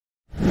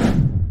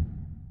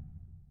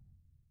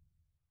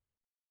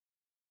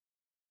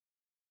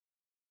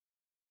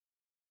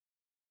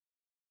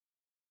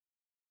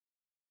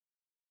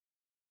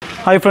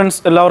Hi friends,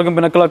 എല്ലാവർക്കും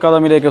PINNACLE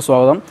അക്കാദമിയിലേക്ക്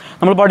സ്വാഗതം.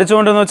 നമ്മൾ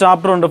പഠിച്ചുകൊണ്ടിരുന്ന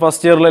ചാപ്റ്റർ ഉണ്ട്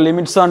ഫസ്റ്റ് ഇയറിലെ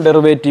ലിമിറ്റ്സ് ആൻഡ്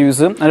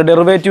ഡെറിവേറ്റീവ്സ്. അതിന്റെ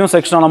ഡെറിവേറ്റീവ്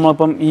സെക്ഷനാണ്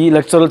നമ്മളിപ്പം ഈ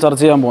ലെക്ചറിൽ ചർച്ച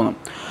ചെയ്യാൻ പോകുന്നത്.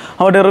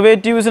 അപ്പോൾ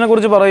ഡെറിവേറ്റീവ്സിനെ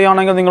കുറിച്ച്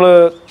പറയുകയാണെങ്കിൽ നിങ്ങൾ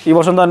ഈ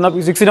വർഷം തന്നെ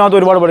ഫിസിക്സിനകത്ത്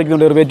ഒരുപാട്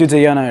പഠിക്കുന്നുണ്ട് ഡെറിവേറ്റീവ്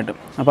ചെയ്യാനായിട്ട്.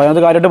 അപ്പോൾ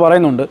അതിനകത്ത് കാര്യമായിട്ട്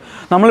പറയുന്നുണ്ട്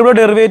നമ്മളിവിടെ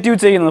ഡെറിവേറ്റീവ്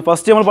ചെയ്യുന്നത്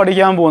ഫസ്റ്റ് നമ്മൾ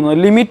പഠിക്കാൻ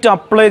പോകുന്നത് ലിമിറ്റ്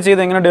അപ്ലൈ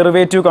ചെയ്ത് എങ്ങനെ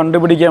ഡെറിവേറ്റീവ്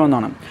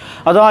കണ്ടുപിടിക്കാമെന്നാണ്.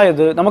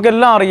 അതായത്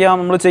നമുക്കെല്ലാം അറിയാം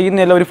നമ്മൾ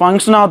ചെയ്യുന്നതെല്ലാം ഒരു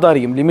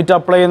ഫംഗ്ഷനകത്തായിരിക്കും. ലിമിറ്റ്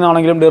അപ്ലൈ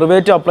ചെയ്യുന്നതാണെങ്കിലും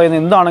ഡെറിവേറ്റീവ് അപ്ലൈ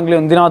ചെയ്യുന്ന എന്താണെങ്കിലും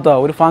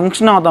എന്തിനകത്താണ് ഒരു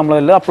ഫംഗ്ഷനകത്ത്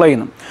നമ്മളെല്ലാം അപ്ലൈ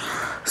ചെയ്യുന്നത്.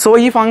 സോ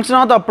ഈ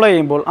ഫംഗ്ഷനകത്ത് അപ്ലൈ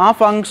ചെയ്യുമ്പോൾ ആ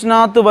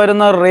ഫംഗ്ഷനകത്ത്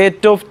വരുന്ന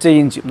റേറ്റ് ഓഫ്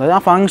ചേഞ്ച്, അതായത് ആ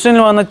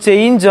ഫംഗ്ഷനിൽ വരുന്ന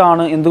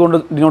ചേഞ്ചാണ് എന്തുകൊണ്ട്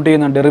ഡിനോട്ട്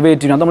ചെയ്യുന്നത്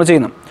ഡെറിവേറ്റീവിനകത്ത് നമ്മൾ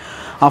ചെയ്യുന്നത്.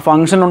 ആ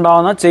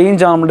ഫംഗ്ഷനുണ്ടാകുന്ന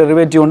ചേഞ്ചാണ് നമ്മൾ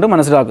ഡെറിവേറ്റീവ് കൊണ്ട്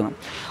മനസ്സിലാക്കുന്നത്.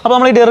 അപ്പോൾ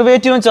നമ്മൾ ഈ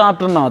ഡെറിവേറ്റീവ്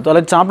ചാപ്റ്ററിനകത്ത്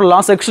അല്ലെങ്കിൽ ചാപ്റ്ററിൽ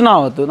ആ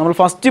സെക്ഷനകത്ത് നമ്മൾ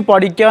ഫസ്റ്റ്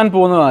പഠിക്കാൻ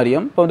പോകുന്ന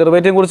കാര്യം, ഇപ്പോൾ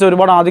ഡെറിവേറ്റീവിനെ കുറിച്ച്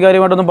ഒരുപാട്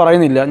ആധികാരികമായിട്ടൊന്നും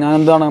പറയുന്നില്ല. ഞാൻ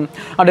എന്താണ്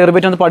ആ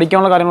ഡെറിവേറ്റീവ്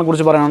പഠിക്കാനുള്ള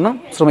കാര്യങ്ങളെക്കുറിച്ച് പറയാനാണ്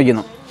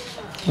ശ്രമിക്കുന്നത്.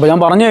 അപ്പോൾ ഞാൻ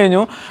പറഞ്ഞു കഴിഞ്ഞു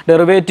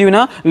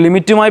ഡെറിവേറ്റീവിന്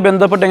ലിമിറ്റുമായി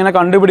ബന്ധപ്പെട്ട് എങ്ങനെ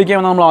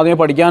കണ്ടുപിടിക്കാമെന്ന് നമ്മൾ ആദ്യമേ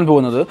പഠിക്കാൻ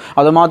പോകുന്നത്.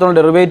 അതുമാത്രമല്ല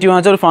ഡെറിവേറ്റീവ് എന്ന്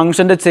വെച്ചാൽ ഒരു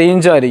ഫംഗ്ഷൻ്റെ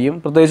ചേഞ്ച് ആയിരിക്കും.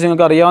 പ്രത്യേകിച്ച്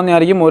നിങ്ങൾക്ക്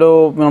അറിയാവുന്നതായിരിക്കും ഓരോ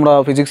നമ്മുടെ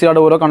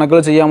ഫിസിക്സിലായിട്ട് ഓരോ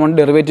കണക്കുകൾ ചെയ്യാൻ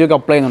വേണ്ടി ഡെറിവേറ്റീവ്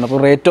അപ്ലൈ ചെയ്യുന്നുണ്ട്.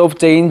 അപ്പോൾ റേറ്റ് ഓഫ്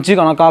ചേഞ്ച്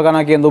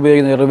കണക്കാക്കാനൊക്കെ എന്ത്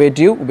ഉപയോഗിക്കുന്നത്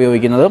ഡെറിവേറ്റീവ്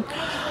ഉപയോഗിക്കുന്നത്.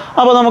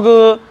 അപ്പോൾ നമുക്ക്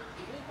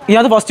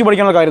ഇതിനകത്ത് ഫസ്റ്റ്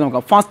പഠിക്കാനുള്ള കാര്യം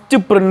നോക്കാം. ഫസ്റ്റ്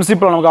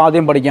പ്രിൻസിപ്പിളാണ് നമുക്ക്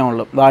ആദ്യം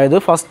പഠിക്കാനുള്ളത്. അതായത്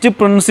ഫസ്റ്റ്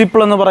പ്രിൻസിപ്പിൾ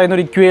എന്ന് പറയുന്ന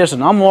ഒരു ഇക്വേഷൻ,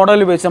 ആ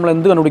മോഡൽ വെച്ച് നമ്മൾ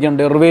എന്ത് കണ്ടുപിടിക്കണം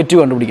ഡെറിവേറ്റീവ്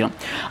കണ്ടുപിടിക്കണം.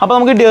 അപ്പോൾ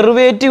നമുക്ക്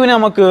ഡെറിവേറ്റീവിനെ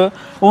നമുക്ക്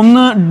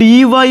ഒന്ന്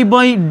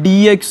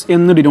dy/dx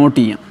എന്ന് ഡിനോട്ട്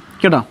ചെയ്യാം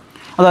കേട്ടോ.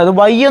 അതായത്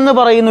y എന്ന്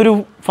പറയുന്ന ഒരു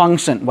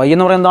ഫംഗ്ഷൻ, y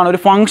എന്ന് പറയുന്നത് എന്താണ് ഒരു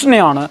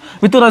ഫംഗ്ഷനെയാണ്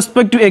വിത്ത്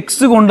റെസ്പെക്ട് ടു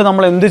എക്സ് കൊണ്ട്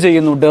നമ്മൾ എന്ത്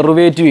ചെയ്യുന്നു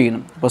ഡെറിവേറ്റീവ്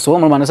ചെയ്യുന്നു. അപ്പോൾ സോ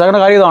നമ്മൾ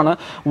മനസ്സിലാക്കേണ്ട കാര്യം ഇതാണ്,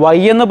 y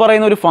എന്ന്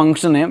പറയുന്ന ഒരു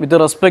ഫംഗ്ഷനെ വിത്ത്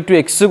റെസ്പെക്ട് ടു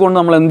എക്സ് കൊണ്ട്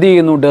നമ്മൾ എന്ത്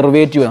ചെയ്യുന്നു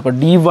ഡെറിവേറ്റീവ്. അപ്പോൾ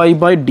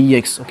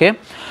dy/dx. ഓക്കെ,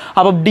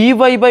 അപ്പോൾ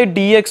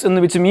dy/dx എന്ന്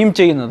വെച്ച് മീൻ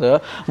ചെയ്യുന്നത്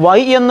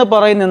y എന്ന്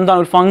പറയുന്നത് എന്താണ്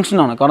ഒരു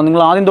ഫംഗ്ഷനാണ്. കാരണം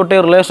നിങ്ങൾ ആദ്യം തൊട്ടേ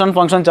റിലേഷൻ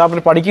ഫംഗ്ഷൻ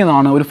ചാപ്റ്റർ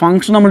പഠിക്കുന്നതാണ്. ഒരു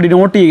ഫംഗ്ഷൻ നമ്മൾ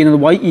ഡിനോട്ട് ചെയ്യുന്നത്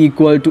y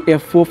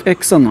 =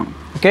 f(x) എന്നാണ്.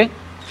 ഓക്കെ,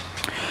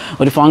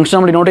 ഒരു ഫംഗ്ഷൻ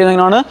നമ്മൾ ഡിനോട്ട്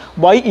ചെയ്യുന്നതിനാണ്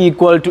y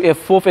 =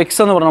 f(x)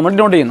 എന്ന് പറഞ്ഞാൽ നമ്മൾ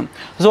ഡിനോട്ട് ചെയ്യുന്നത്.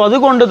 സോ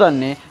അതുകൊണ്ട്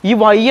തന്നെ ഈ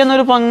y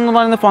എന്നൊരു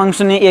പറയുന്ന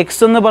ഫംഗ്ഷന് x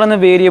എന്ന് പറയുന്ന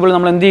വേരിയബിൾ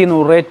നമ്മൾ എന്ത് ചെയ്യുന്നു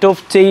റേറ്റ്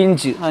ഓഫ്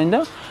ചേഞ്ച്, അതിൻ്റെ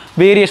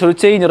വേരിയേഷൻ ഒരു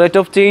ചേഞ്ച് റേറ്റ്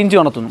ഓഫ് ചേഞ്ച്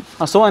നടത്തുന്നു.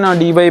 സോ അതിനാണ്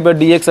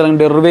dy/dx അല്ലെങ്കിൽ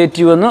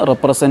ഡെറിവേറ്റീവ് എന്ന്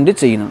റെപ്രസെൻറ്റ്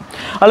ചെയ്യുന്നത്.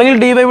 അല്ലെങ്കിൽ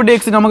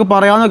dy/dx നമുക്ക്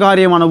പറയാവുന്ന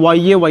കാര്യമാണ് y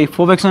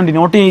f(x) എന്ന്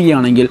ഡിനോട്ട്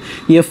ചെയ്യുകയാണെങ്കിൽ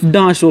f'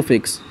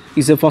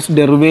 is a first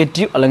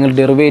derivative അല്ലെങ്കിൽ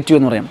ഡെറിവേറ്റീവ്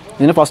എന്ന് പറയാം.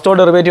 ഇതിന് ഫസ്റ്റ്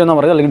ഓർഡർ ഡെറിവേറ്റീവ് എന്ന്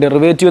പറയുന്നത് അല്ലെങ്കിൽ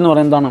ഡെറിവേറ്റീവ് എന്ന്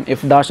പറയുന്നത് എന്താണ്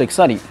f'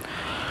 ആയിരിക്കും.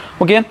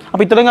 ഓക്കെ,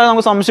 അപ്പോൾ ഇത്രയും കാര്യം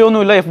നമുക്ക്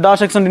സംശയമൊന്നുമില്ല. f'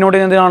 ഡിനോട്ട്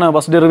ചെയ്യുന്നതിനാണ്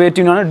ഫസ്റ്റ്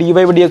ഡെറിവേറ്റീവിനാണ്.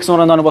 dy/dx എന്ന്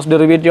പറയുന്നതാണ് ഫസ്റ്റ്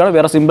ഡെറിവേറ്റീവാണ്.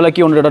 വേറെ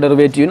സിമ്പിളൊക്കെ ഉണ്ട്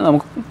ഡെറിവേറ്റീവിന്,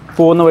 നമുക്ക്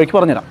പോകുന്ന വഴിക്ക്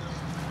പറഞ്ഞുതരാം.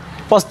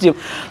 ഫസ്റ്റ്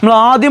നമ്മൾ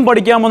ആദ്യം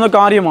പഠിക്കാൻ പോകുന്ന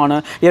കാര്യമാണ്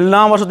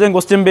എല്ലാ വർഷത്തെയും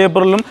ക്വസ്റ്റ്യൻ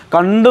പേപ്പറിലും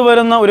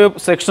കണ്ടുവരുന്ന ഒരു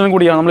സെക്ഷൻ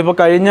കൂടിയാണ്. നമ്മളിപ്പോൾ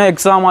കഴിഞ്ഞ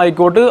എക്സാം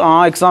ആയിക്കോട്ടെ, ആ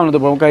എക്സാമിനകത്ത്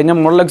ഇപ്പോൾ കഴിഞ്ഞ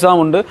മോഡൽ എക്സാം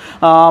ഉണ്ട്,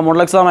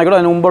 മോഡൽ എക്സാം ആയിക്കോട്ടെ,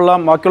 അതിന് മുമ്പുള്ള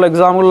ബാക്കിയുള്ള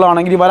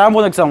എക്സാമുകളിലാണെങ്കിൽ വരാൻ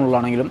പോകുന്ന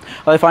എക്സാമുകളിലാണെങ്കിലും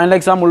അതായത് ഫൈനൽ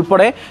എക്സാം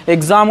ഉൾപ്പെടെ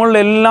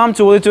എക്സാമുകളിലെല്ലാം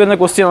ചോദിച്ചു വരുന്ന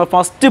ക്വസ്റ്റ്യൻ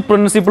ഫസ്റ്റ്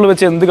പ്രിൻസിപ്പിൾ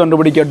വെച്ച് എന്ത്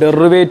കണ്ടുപിടിക്കുക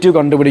ഡെറിവേറ്റീവ്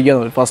കണ്ടുപിടിക്കുക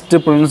എന്ന് പറയും. ഫസ്റ്റ്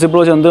പ്രിൻസിപ്പിൾ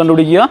വെച്ച് എന്ത്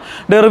കണ്ടുപിടിക്കുക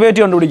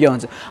ഡെറിവേറ്റീവ് കണ്ടുപിടിക്കുക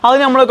എന്ന് വെച്ചാൽ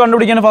അതിന് നമ്മൾ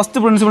കണ്ടുപിടിക്കുന്ന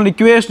ഫസ്റ്റ് പ്രിൻസിപ്പിളിൻ്റെ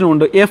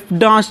ഇക്വേഷനുണ്ട് f'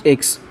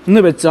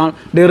 എന്ന് വെച്ചാൽ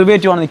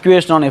ഡെറിവേറ്റീവ് ആണ്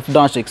ഇക്വേഷനാണ്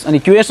f'.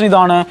 ഇക്വേഷൻ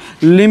ഇതാണ്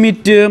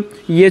limit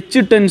h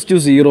 →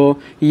 0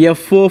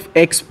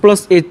 f(x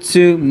 + h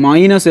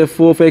 -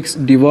 f(x)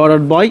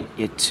 /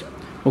 h.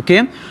 Okay,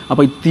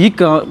 അപ്പോൾ ഈ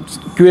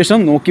ഇക്വേഷൻ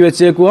നോക്കി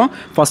വെച്ചേക്കുക.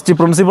 ഫസ്റ്റ്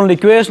പ്രിൻസിപ്പിളിൻ്റെ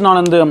ഇക്വേഷനാണ്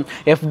എന്ത്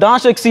f'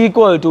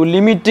 =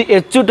 limit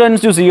h →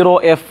 0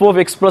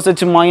 f(x +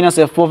 h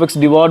 - f(x)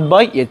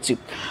 / h.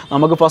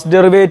 നമുക്ക് ഫസ്റ്റ്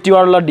ഡെറിവേറ്റീവ്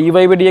ആയിട്ടുള്ള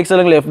dy/dx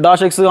അല്ലെങ്കിൽ f'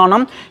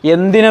 കാണാം.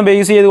 എന്തിനെ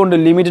ബേസ് ചെയ്തുകൊണ്ട്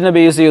ലിമിറ്റിനെ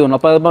ബേസ് ചെയ്തുകൊണ്ട്.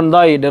 അപ്പോൾ അതിപ്പോൾ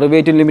എന്തായി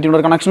ഡെറിവേറ്റീവ്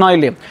ലിമിറ്റിൻ്റെ കണക്ഷൻ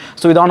ആയില്ലേ.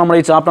 സോ ഇതാണ്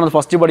നമ്മുടെ ഈ ചാപ്റ്ററിന്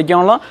ഫസ്റ്റ്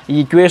പഠിക്കാനുള്ള ഈ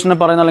ഇക്വേഷനെ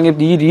പറയുന്നത്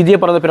അല്ലെങ്കിൽ ഈ രീതിയെ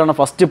പറയുന്ന പേരാണ്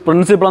ഫസ്റ്റ്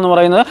പ്രിൻസിപ്പിൾ എന്ന്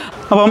പറയുന്നത്.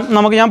 അപ്പം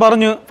നമുക്ക് ഞാൻ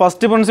പറഞ്ഞു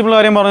ഫസ്റ്റ് പ്രിൻസിപ്പിൾ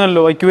കാര്യം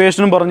പറഞ്ഞല്ലോ,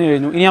 ഇക്വേഷനും പറഞ്ഞു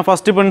കഴിഞ്ഞു. ഇനി ആ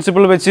ഫസ്റ്റ്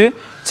പ്രിൻസിപ്പിൾ വെച്ച്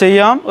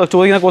ചെയ്യാം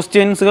ചോദിക്കുന്ന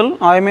ക്വസ്റ്റ്യൻസുകൾ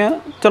ആയമേ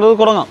ചിലത്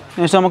കുറങ്ങാം,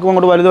 ശേഷം നമുക്ക്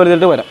അങ്ങോട്ട്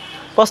വലുതായിട്ട് വരാം.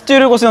 ഫസ്റ്റ്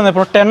ഒരു ക്വസ്റ്റ്യൻ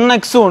തന്നപ്പോൾ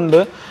 10x ഉണ്ട്,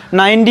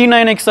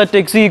 99x at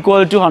x =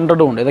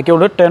 100 ഉണ്ട്.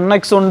 ഇതൊക്കെയുണ്ട്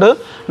 10x ഉണ്ട്,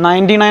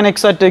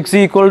 99x at x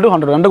 =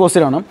 100. രണ്ട്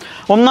ക്വസ്റ്റ്യൻ ആണ്.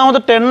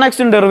 ഒന്നാമത്തെ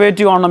 10x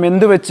ഡെറിവേറ്റീവ് ആണ്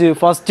എന്ത് വെച്ച്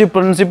ഫസ്റ്റ്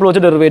പ്രിൻസിപ്പിൾ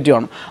വെച്ച് ഡെറിവേറ്റീവ്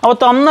ആണ്. അപ്പോൾ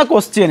തന്ന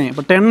ക്വസ്റ്റ്യനെ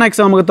ഇപ്പോൾ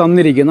 10x നമുക്ക്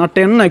തന്നിരിക്കുന്നു. ആ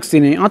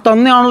 10xനെ ആ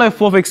തന്നെയാണല്ലോ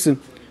f(x).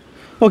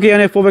 ഓക്കെ,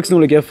 ഞാൻ f(x) എന്ന്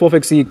വിളിക്കുക.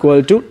 f(x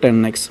 =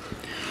 10x.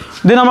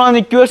 ഇത് നമ്മൾ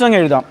ഇക്വേഷൻ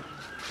അങ്ങ് എഴുതാം.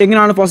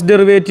 എങ്ങനെയാണ് ഫസ്റ്റ്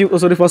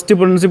ഡെറിവേറ്റീവ് ഫസ്റ്റ്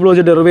പ്രിൻസിപ്പിൾ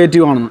വെച്ച്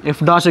ഡെറിവേറ്റീവ് ആണെന്ന്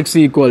f'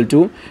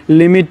 =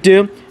 limit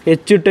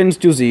h →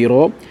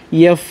 0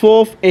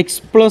 f(x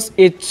 +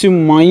 h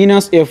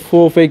 -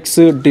 f(x)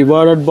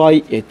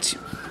 / h.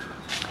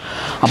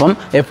 അപ്പം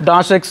f'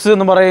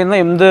 എന്ന് പറയുന്ന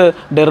എന്ത്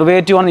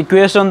ഡെറിവേറ്റീവ് ആണ്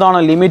ഇക്വേഷൻ എന്താണ്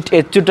limit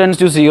h →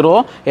 0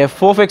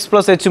 f(x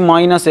 + h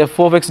 -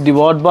 f(x)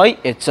 /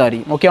 h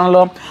ആയിരിക്കും. ഓക്കെ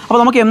ആണല്ലോ. അപ്പോൾ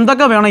നമുക്ക്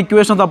എന്തൊക്കെ വേണം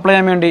ഇക്വേഷൻ അപ്ലൈ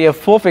ചെയ്യാൻ വേണ്ടി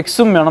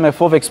f(x)ഉം വേണം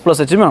f(x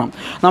 + h) വേണം.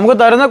 നമുക്ക്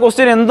തരുന്ന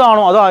ക്വസ്റ്റ്യൻ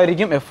എന്താണോ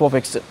അതായിരിക്കും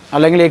f(x),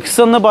 അല്ലെങ്കിൽ x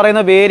എന്ന്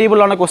പറയുന്ന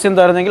വേരിയബിൾ ആണ് ക്വസ്റ്റ്യൻ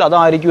തരുന്നതെങ്കിൽ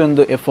അതായിരിക്കും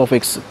എന്ത്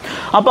f(x).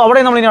 അപ്പോൾ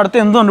അവിടെ നമ്മൾ ഇനി അടുത്ത്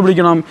എന്ത്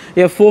കണ്ടുപിടിക്കണം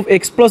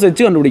f(x + h)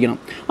 കണ്ടുപിടിക്കണം.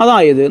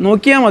 അതായത്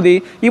നോക്കിയാൽ മതി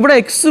ഇവിടെ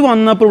x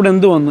വന്നപ്പോൾ ഇവിടെ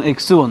എന്ത് വന്നു x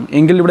വന്നു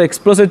എങ്കിൽ ഇവിടെ x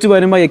 + h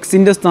വരുമ്പോൾ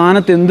എക്സിൻ്റെ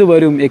സ്ഥാനത്ത് എന്ത്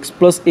വരും x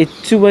 +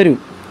 h വരും.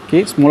 ഓക്കെ,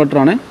 സ്മോൾ ലെറ്റർ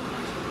ആണ്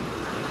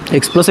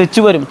x + h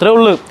വരും, ഇത്രേ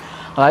ഉള്ളൂ.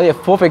 അതായത്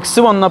എഫ് ഓഫ് എക്സ്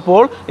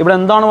വന്നപ്പോൾ ഇവിടെ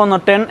എന്താണ്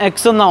വന്നത് 10x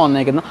എന്നാണ്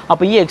വന്നേക്കുന്നത്.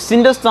 അപ്പോൾ ഈ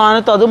എക്സിൻ്റെ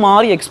സ്ഥാനത്ത് അത്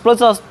മാറി എക്സ്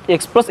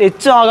പ്ലസ്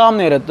എച്ച് ആകാൻ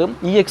നേരത്ത്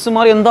ഈ എക്സ്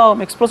മാറി എന്താകും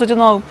എക്സ് പ്ലസ് എച്ച്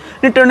എന്നാകും.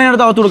 ഇനി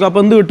 10 അകത്ത് കൊടുക്കുക.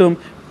 അപ്പോൾ എന്ത് കിട്ടും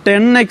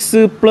 10x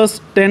 +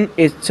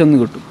 10h എന്ന്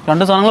കിട്ടും.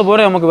 രണ്ട് സാധനങ്ങൾ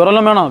പോരെ നമുക്ക്, വേറെ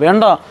എല്ലാം വേണം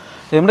വേണ്ട.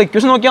 നമ്മുടെ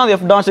ഇക്വേഷൻ നോക്കിയാൽ മതി.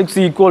 f'(x)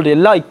 =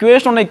 എല്ലാ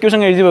ഇക്വേഷൻ ഉണ്ട്, ഇക്വേഷൻ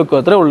എഴുതി വെക്കുക,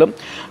 അത്രേ ഉള്ളൂ.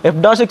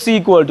 f'(x)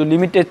 =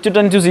 limit h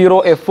 → 0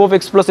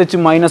 f(x + h -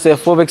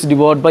 f(x)/h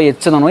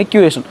എന്നാണ്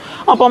ഇക്വേഷൻ.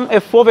 അപ്പം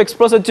f(x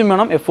 + h)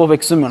 വേണം,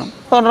 f(x) വേണം.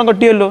 കാരണം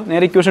കട്ടിയല്ലോ,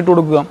 നേരെ ഇക്വേഷൻ ഇട്ട്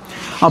കൊടുക്കുക.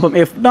 അപ്പം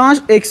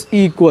f'(x)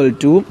 =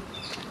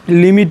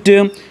 limit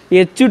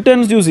h →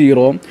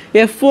 0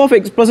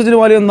 f(x + h)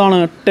 value എന്താണ്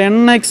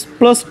 10x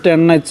 +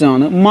 10h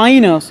ആണ്,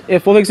 മൈനസ്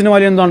f(x)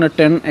 വാല്യൂ എന്താണ്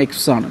 10x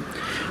ആണ്,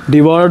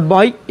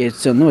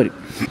 /h എന്ന് വരും.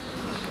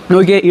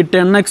 ഓക്കെ, ഈ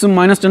 10x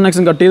 - 10x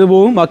കട്ട് ചെയ്ത്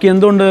പോകും. ബാക്കി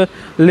എന്തുകൊണ്ട്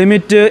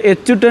ലിമിറ്റ്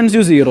h →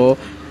 0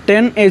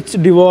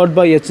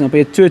 10h/h. അപ്പോൾ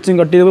h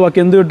കട്ട് ചെയ്ത് ബാക്കി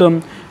എന്ത് കിട്ടും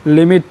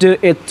ലിമിറ്റ്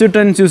h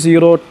 →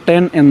 0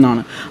 10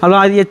 എന്നാണ്.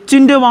 അതായത്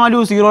എച്ചിൻ്റെ വാല്യൂ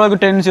 0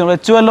 10 0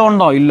 h വല്ലതും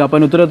ഉണ്ടോ ഇല്ല.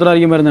 അപ്പം ഉത്തരം എത്ര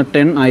ആയിരിക്കും വരുന്നത്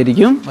 10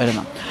 ആയിരിക്കും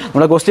വരുന്നത്.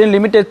 നമ്മുടെ ക്വസ്റ്റ്യൻ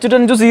ലിമിറ്റ് h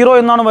 → 0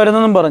 എന്നാണ്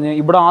വരുന്നതെന്നും പറഞ്ഞ്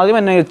ഇവിടെ ആദ്യം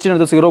തന്നെ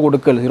എച്ചിനടുത്ത് 0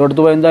 കൊടുക്കല്. 0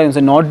 എടുത്ത് പോയി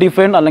എന്തായാലും നോട്ട്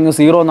ഡിഫൈൻഡ് അല്ലെങ്കിൽ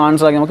 0 എന്ന്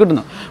ആൻസർ ആക്കി നമുക്ക്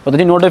കിട്ടുന്നത്. അപ്പോൾ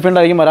നോട്ട് ഡിഫൈൻഡ്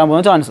ആയിരിക്കും വരാൻ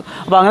പോകുന്ന ചാൻസ്.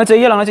 അപ്പോൾ അങ്ങനെ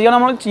ചെയ്യാൻ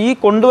നമ്മൾ ഈ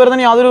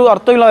കൊണ്ടുവരുന്നതിന് യാതൊരു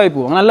അർത്ഥമില്ലാതായി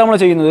പോകും. അങ്ങനെയല്ല നമ്മൾ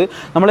ചെയ്യുന്നത്.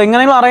 നമ്മൾ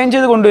എങ്ങനെയെങ്കിലും അറേഞ്ച്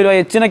ചെയ്ത് കൊണ്ടുവരിക,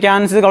 എച്ചിനെ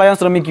ക്യാൻസൽ ചെയ്ത് കളയാൻ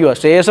ശ്രമിക്കുക.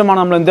 ശേഷമാണ്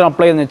നമ്മൾ എന്തിനും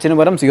അപ്ലൈ ചെയ്യുന്നത്, എച്ചിന്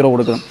പകരം 0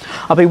 കൊടുക്കുന്നത്.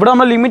 അപ്പോൾ ഇവിടെ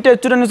നമ്മൾ ലിമിറ്റ് h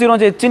 → 0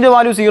 വെച്ചാൽ എച്ചിൻ്റെ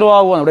വാല്യൂ 0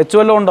 ആകുക. ഇവിടെ h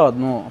വല്ലതും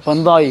ഉണ്ടാകുന്നു. അപ്പോൾ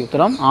എന്തായി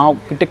ഉത്തരം ആ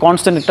കിട്ടിയ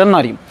കോൺസ്റ്റൻറ്റ് 10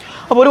 ആയിരിക്കും.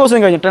 അപ്പോൾ ഒരു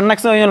ക്വസ്റ്റ്യൻ കഴിഞ്ഞു, 10x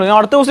കഴിഞ്ഞാൽ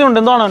അടുത്ത ക്വസ്റ്റ്യൻ ഉണ്ട്.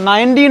 എന്താണ്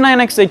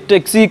 99x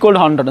x =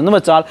 100 എന്ന്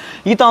വെച്ചാൽ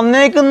ഈ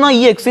തന്നേക്കുന്ന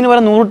ഈ എക്സിന്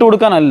വരെ 100 ഇട്ട്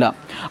കൊടുക്കാനല്ല.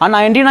 ആ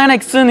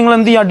 99x നിങ്ങൾ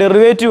എന്ത് ചെയ്യുക,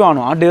 ഡെറിവേറ്റീവ്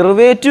ആണോ, ആ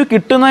ഡെറിവേറ്റീവ്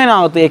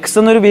കിട്ടുന്നതിനകത്ത് എക്സ്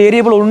എന്നൊരു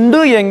വേരിയബിൾ ഉണ്ട്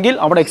എങ്കിൽ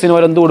അവിടെ എക്സിന്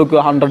വരെ എന്ത് കൊടുക്കുക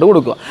 100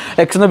 കൊടുക്കുക.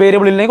 എക്സ് എന്ന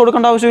വേരിയബിൾ ഇല്ലെങ്കിൽ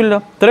കൊടുക്കേണ്ട ആവശ്യമില്ല,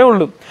 ഇത്രയേ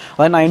ഉള്ളൂ.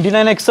 അതായത്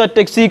 99x @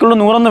 x =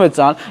 100 എന്ന്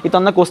വെച്ചാൽ ഈ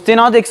തന്ന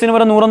ക്വസ്റ്റ്യനകത്ത് എക്സിന്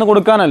വരെ 100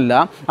 കൊടുക്കാനല്ല,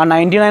 ആ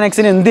 99x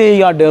എന്ത്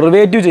ചെയ്യുക,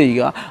 ഡെറിവേറ്റീവ്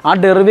ചെയ്യുക. ആ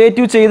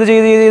ഡെറിവേറ്റീവ്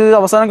ചെയ്ത്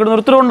അവസാനം കിട്ടുന്ന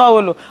ഒരു ഉത്തരം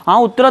ഉണ്ടാവുമല്ലോ. ആ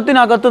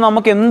ഉത്തരത്തിനകത്ത്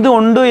നമുക്ക്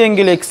എന്തുണ്ട്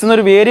എങ്കിൽ എക്സ്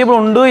എന്നൊരു വേരിയബിൾ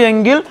ഉണ്ട്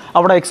എങ്കിൽ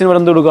അവിടെ എക്സിന് വരെ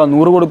എന്ത് കൊടുക്കുക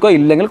 100 കൊടുക്കുക,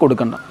 ഇല്ലെങ്കിൽ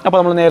കൊടുക്കണ്ട. അപ്പോൾ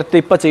നമ്മൾ നേരത്തെ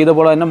ഇപ്പം ചെയ്ത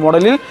പോലെ തന്നെ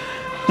മോഡലിൽ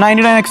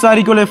 99x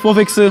ആയിരിക്കുമല്ലോ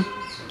f(x).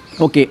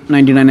 ഓക്കെ,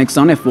 99x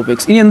ആണ് f(x).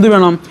 ഇനി എന്ത്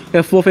വേണം,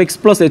 f(x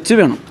 + h)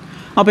 വേണം.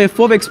 അപ്പോൾ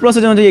f(x + h)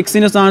 എന്ന് വെച്ചാൽ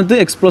എക്സിൻ്റെ സ്ഥാനത്ത്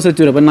x + h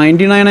വരും. അപ്പോൾ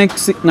 99 ×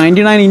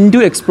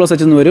 x +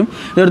 h എന്ന് വരും.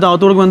 ഇതെടുത്ത്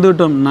അകത്ത് കൊടുക്കുമ്പോൾ എന്ത്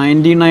കിട്ടും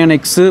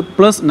 99x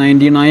 +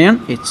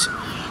 99h.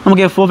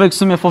 നമുക്ക് f(x)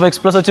 ഉം f(x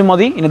 + h)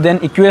 മതി. ഇനി ദെൻ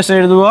ഇക്വേഷൻ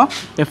എഴുതുക.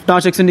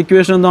 f'(x)ൻ്റെ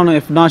ഇക്വേഷൻ എന്താണ്,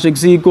 f'(x)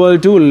 =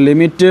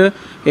 limit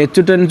h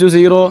 →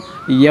 0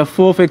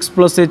 f(x +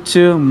 h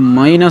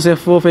 -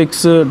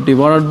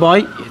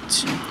 f(x)/h.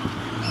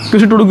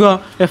 Equation ഇട്ട് കൊടുക്കുക.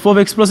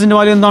 f(x + ൻ്റെ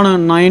വാല്യൂ എന്താണ്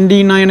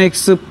 99x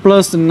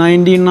 +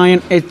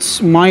 99h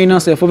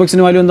 -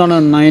 f(x)ൻ്റെ വാല്യൂ എന്താണ്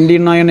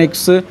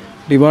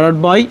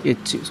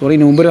 99x/h. സോറി,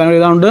 മുമ്പ്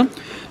എഴുതാറുണ്ട്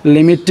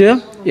limit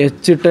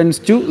h →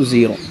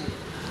 0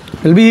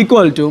 will be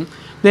equal to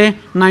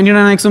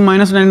 99x -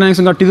 99x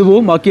cut ചെയ്ത്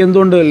പോകും. ബാക്കി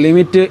എന്തുകൊണ്ട്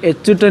ലിമിറ്റ്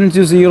h →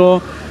 0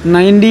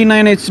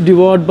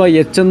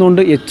 99h/h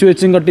എന്നുണ്ട്. h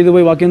കട്ട് ചെയ്ത്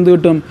പോയി ബാക്കി എന്ത്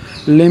കിട്ടും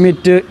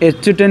ലിമിറ്റ് h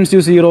 →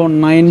 0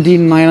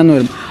 99 എന്ന്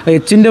വരും.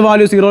 എച്ചിൻ്റെ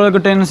വാല്യൂ 0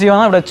 10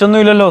 ആണ്. ഇവിടെ h ഒന്നും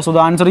ഇല്ലല്ലോ. സോ ദ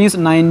ആൻസർ ഈസ്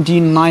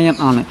 99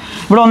 ആണ്.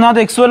 ഇവിടെ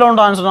ഒന്നാമത്തെ എക്സ് വല്ലതും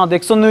ഉണ്ട് ആൻസർ, അത്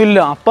എക്സ് ഒന്നും ഇല്ല.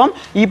 അപ്പം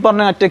ഈ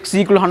പറഞ്ഞ x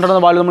 = 100 എന്ന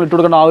വാല്യൂ നമ്മൾ ഇട്ട്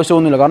കൊടുക്കേണ്ട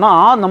ആവശ്യമൊന്നുമില്ല. കാരണം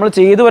ആ നമ്മൾ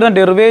ചെയ്തു വരുന്ന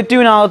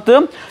ഡെറിവേറ്റീവിനകത്ത്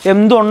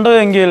എന്തുണ്ട്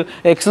എങ്കിൽ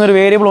എക്സ് എന്നൊരു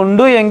വേരിയബിൾ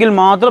ഉണ്ട് എങ്കിൽ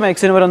മാത്രം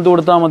എക്സിന് വരെ എന്ത്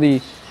കൊടുത്താൽ മതി,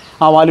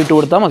 ആ വാല്യൂ ഇട്ട്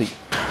കൊടുത്താൽ മതി.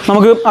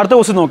 നമുക്ക് അടുത്ത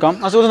ക്വസ്റ്റ്യൻ നോക്കാം.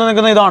 അടുത്ത ക്വസ്റ്റ്യൻ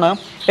നിൽക്കുന്ന ഇതാണ്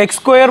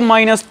x²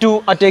 - 2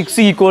 at x =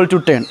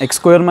 10. x²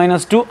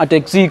 - 2 at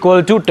x =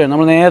 10.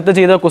 നമ്മൾ നേരത്തെ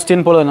ചെയ്ത ക്വസ്റ്റ്യൻ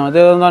പോലെ തന്നെ,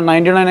 അതായത്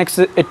 99x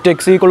at x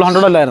 =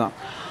 100 അല്ലായിരുന്നു.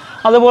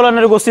 അതുപോലെ തന്നെ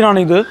ഒരു ക്വസ്റ്റ്യൻ ആണ്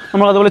ഇത്.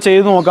 നമ്മൾ അതുപോലെ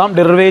ചെയ്ത് നോക്കാം.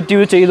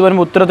 ഡെറിവേറ്റീവ് ചെയ്ത്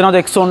വരുമ്പോൾ ഉത്തരത്തിനകത്ത്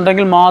എക്സ്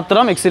ഉണ്ടെങ്കിൽ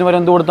മാത്രം എക്സിന് വരെ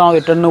എന്ത് കൊടുത്താൽ മതി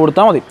 10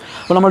 കൊടുത്താൽ മതി.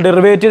 അപ്പോൾ നമ്മൾ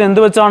ഡെറിവേറ്റീവ് എന്ത്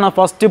വെച്ചാണ്,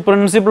 ഫസ്റ്റ്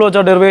പ്രിൻസിപ്പിൾ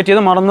വെച്ചാൽ ഡെറിവേറ്റ്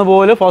ചെയ്ത്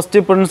മറന്നുപോലെ ഫസ്റ്റ്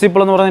പ്രിൻസിപ്പിൾ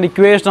എന്ന് പറയുന്ന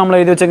ഇക്വേഷൻ നമ്മൾ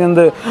എഴുതി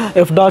വെച്ചേക്കുന്നത്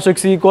f'(x)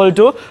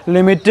 =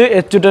 limit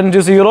h →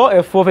 0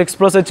 f(x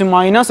 + h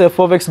 -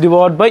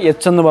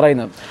 f(x)/h എന്ന്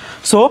പറയുന്നത്.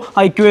 സോ ആ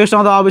ഇക്വേഷൻ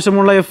അത്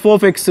ആവശ്യമുള്ള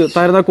f(x)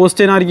 തരുന്ന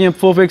ക്വസ്റ്റ്യൻ ആയിരിക്കും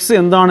f(x)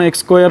 എന്താണ് x²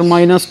 -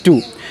 2.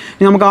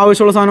 ഇനി നമുക്ക്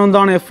ആവശ്യമുള്ള സാധനം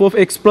എന്താണ്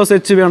f(x +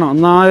 h) വേണം.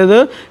 അതായത്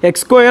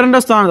x²ൻ്റെ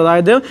സ്ഥാനത്ത്,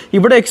 അതായത്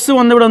ഇവിടെ x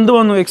വന്ന് ഇവിടെ എന്ത്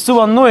വന്നു x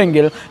വന്നു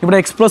എങ്കിൽ ഇവിടെ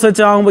x + h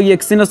ആകുമ്പോൾ ഈ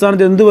എക്സിൻ്റെ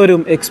സ്ഥാനത്ത് എന്ത്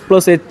വരും x +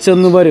 h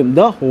എന്ന് വരും,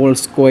 ദ ഹോൾ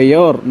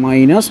സ്ക്വയർ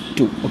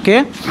 -2. ഓക്കെ,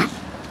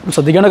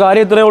 ശ്രദ്ധിക്കേണ്ട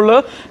കാര്യം ഇത്രയേ ഉള്ളൂ.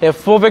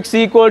 f(x =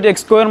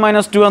 x² -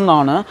 2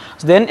 എന്നാണ്.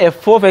 ദെൻ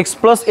f(x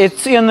 +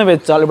 h) എന്ന്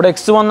വെച്ചാൽ ഇവിടെ x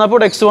വന്നപ്പോൾ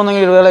x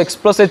വന്നെങ്കിൽ x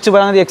 + h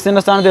വരാൻ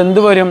എക്സിൻ്റെ സ്ഥാനത്ത്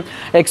എന്ത് വരും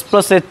x +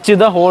 h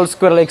the whole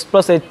square, x +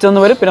 h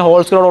എന്ന് വരും. പിന്നെ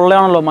whole square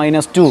ഉള്ളതാണല്ലോ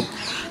 -2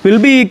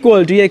 will be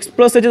equal to x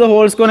 + h the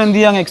whole square എന്ത്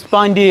ചെയ്യാം,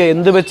 എക്സ്പാൻഡ് ചെയ്യുക.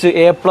 എന്ത് വെച്ച്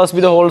a + b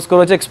the whole square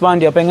വെച്ച് എക്സ്പാൻഡ്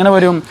ചെയ്യുക. അപ്പോൾ എങ്ങനെ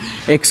വരും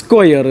x²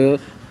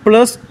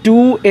 +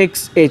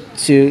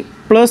 2xh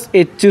 + h²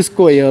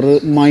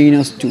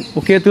 -2.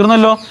 ഓക്കെ,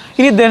 തീർന്നല്ലോ.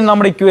 ഇനി ദെൻ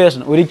നമ്മുടെ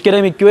ഇക്വേഷൻ,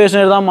 ഒരിക്കലും ഇക്വേഷൻ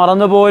എഴുതാൻ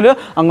മറന്നു പോലെ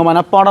അങ്ങ്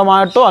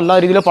മനഃപ്പാടമായിട്ടോ അല്ലാ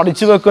രീതിയിൽ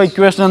പഠിച്ചു വെക്കുക.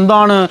 ഇക്വേഷൻ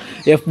എന്താണ്,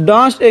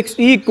 f'(x)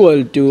 =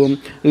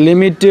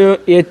 limit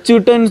h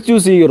 →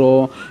 0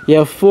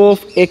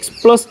 f(x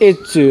 +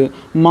 h -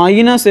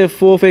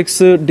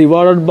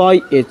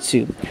 f(x)/h.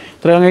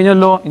 ഇത്രയും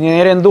കഴിഞ്ഞല്ലോ. ഇനി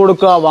നേരെ എന്ത്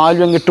കൊടുക്കുക?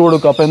 വാല്യൂ അങ്ങ് ഇട്ട്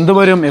കൊടുക്കുക. അപ്പോൾ എന്ത്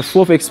വരും? എഫ്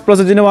ഓഫ് എക്സ്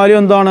പ്ലസ് എച്ചിൻ്റെ വാല്യൂ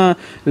എന്താണ്?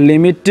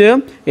 Limit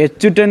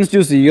H tense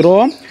to 0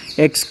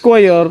 X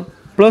square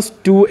plus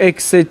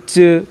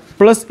 2xh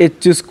plus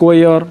H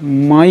square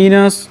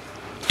minus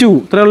 2.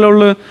 ഇത്രയല്ലേ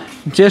ഉള്ളൂ.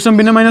 ശേഷം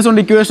പിന്നെ മൈനസ്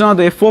ഉണ്ട്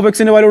ഇക്വേഷനകത്ത്. എഫ് ഓഫ്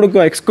എക്സിൻ്റെ വാല്യൂ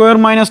കൊടുക്കുക എക്സ് സ്ക്വയർ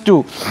മൈനസ് 2.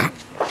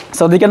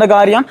 ശ്രദ്ധിക്കേണ്ട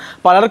കാര്യം,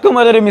 പലർക്കും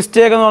ഒരു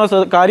മിസ്റ്റേക്ക് എന്ന്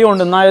പറയുന്ന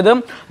കാര്യമുണ്ട്. അതായത്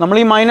നമ്മൾ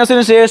ഈ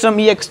മൈനസിന് ശേഷം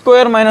ഈ എക്സ്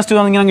സ്ക്വയർ മൈനസ്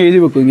 2 ഇങ്ങനെ എഴുതി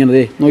വെക്കും.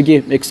 ഇങ്ങനെ നോക്കി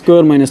എക്സ്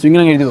സ്ക്വയർ മൈനസ് 2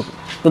 ഇങ്ങനെ എഴുതി വെക്കും.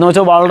 എന്ന്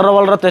വെച്ചാൽ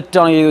വളരെ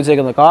തെറ്റാണ് എഴുതി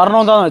വെച്ചേക്കുന്നത്. കാരണം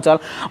എന്താണെന്ന് വെച്ചാൽ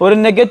ഒരു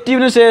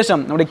നെഗറ്റീവിന് ശേഷം,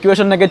 നമ്മുടെ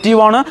ഇക്വേഷൻ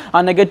നെഗറ്റീവാണ്,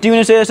 ആ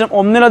നെഗറ്റീവിന് ശേഷം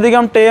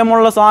ഒന്നിലധികം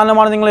ടേമുള്ള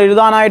സാധനമാണ് നിങ്ങൾ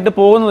എഴുതാനായിട്ട്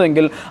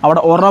പോകുന്നതെങ്കിൽ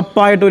അവിടെ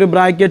ഉറപ്പായിട്ട് ഒരു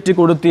ബ്രാക്കറ്റ്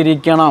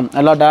കൊടുത്തിരിക്കണം.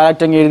 അല്ല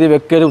ഡയറക്റ്റ് അങ്ങ് എഴുതി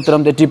വെക്കരുത്,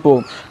 ഉത്തരം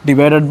തെറ്റിപ്പോവും.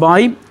 ഡിവൈഡഡ്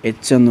ബൈ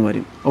എച്ച് എന്ന്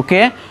വരും. ഓക്കെ,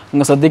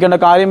 നിങ്ങൾ ശ്രദ്ധിക്കേണ്ട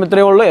കാര്യം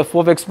ഇത്രയേ ഉള്ളൂ. F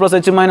of X plus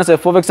H minus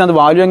F of X അത്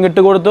വാല്യൂ അങ്ങ്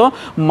ഇട്ട് കൊടുത്തു.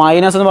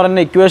 മൈനസ് എന്ന്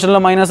പറയുന്ന ഇക്വേഷനിലെ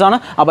മൈനസ് ആണ്.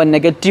 അപ്പോൾ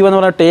നെഗറ്റീവ് എന്ന്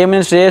പറയുന്ന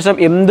ടേമിന് ശേഷം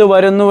എന്ത്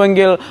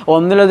വരുന്നുവെങ്കിൽ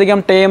ഒന്നിലധികം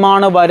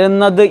ടേമാണ്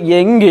വരുന്നത്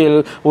എങ്കിൽ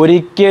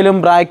ഒരിക്കലും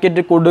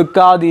ബ്രാക്കറ്റ്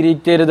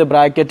കൊടുക്കാതിരിക്കരുത്,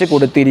 ബ്രാക്കറ്റ്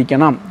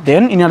കൊടുത്തിരിക്കണം.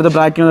 ദെൻ ഇനി അടുത്ത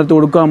ബ്രാക്കറ്റിനകത്ത്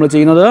കൊടുക്കുക. നമ്മൾ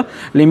ചെയ്യുന്നത്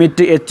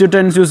limit H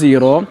tense to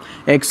 0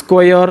 X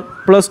square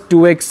plus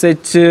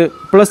 2xh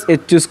plus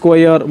H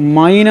square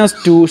minus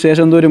 2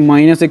 ശേഷം എന്തോ ഒരു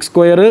minus X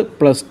square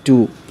plus 2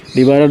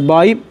 divided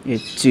by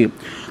H.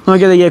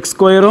 നോക്കിയത് ഈ എക്സ്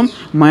സ്ക്വയറും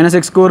മൈനസ്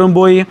എക്സ് സ്ക്വയറും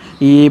പോയി.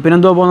 ഈ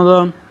പിന്നെന്തോ പോകുന്നത്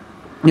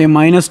ഈ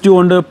മൈനസ് 2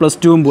 ഉണ്ട്, പ്ലസ്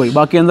 2 പോയി.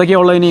 ബാക്കി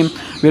എന്തൊക്കെയാണ് ഉള്ളത്? ഇനിയും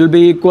will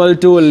be equal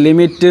to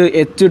limit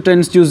H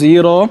tense to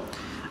 0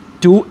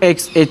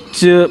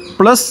 2xh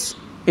plus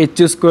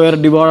H square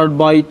divided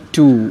by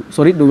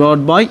 2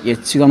 divide by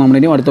H. ഇതാണ് നമ്മുടെ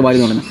ഇനി അടുത്ത വാല്യൂ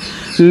എന്ന് പറയുന്നത്.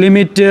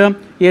 ലിമിറ്റ്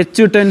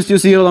എച്ച് ടെൻസ് ടു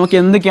 0 നമുക്ക്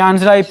എന്ത്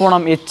ക്യാൻസലായി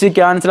പോകണം? എച്ച്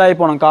ക്യാൻസലായി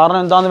പോകണം. കാരണം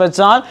എന്താണെന്ന്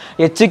വെച്ചാൽ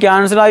എച്ച്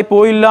ക്യാൻസലായി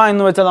പോയില്ല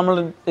എന്ന് വെച്ചാൽ നമ്മൾ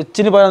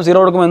എച്ചിന് പകരം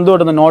 0 കൊടുക്കുമ്പോൾ എന്ത്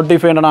കിട്ടുന്നത്? നോട്ട്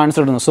ഡിഫൈൻഡ്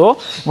ആൻസർ കിട്ടുന്നത്. സോ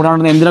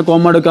ഇവിടെ എന്തിനെ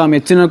കോമ എടുക്കാം?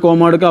 എച്ചിനെ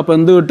കോമ എടുക്കാം. അപ്പോൾ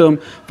എന്ത് കിട്ടും?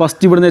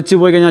 ഫസ്റ്റ് ഇവിടുന്ന് എച്ച്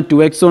പോയി കഴിഞ്ഞാൽ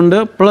 2x ഉണ്ട്,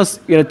 പ്ലസ്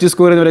എച്ച്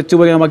സ്ക്വയർ ഒരു എച്ച്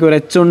പോയി കഴിഞ്ഞാൽ ബാക്കി ഒരു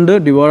എച്ച് ഉണ്ട്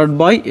ഡിവൈഡഡ്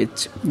ബൈ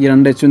എച്ച്. ഈ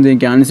രണ്ട് എച്ചും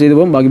ക്യാൻസൽ ചെയ്ത്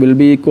പോകും. ബാക്കി will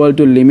be equal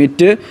to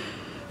limit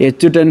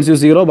H tense to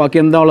 0 ബാക്കി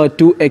എന്താ ഉള്ളത്?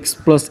 2x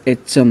പ്ലസ്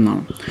എച്ച്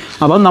എന്നാണ്.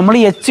 അപ്പം നമ്മൾ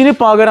ഈ എച്ചിന്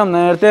പകരം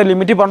നേരത്തെ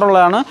ലിമിറ്റ്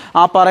പറഞ്ഞുള്ളതാണ്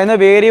ആ പറയുന്ന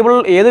വേരിയബിൾ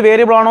ഏത്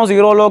വേരിയബിൾ ആണോ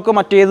 0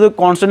 മറ്റേത്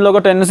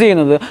കോൺസ്റ്റൻറ്റിലൊക്കെ ടെൻസ്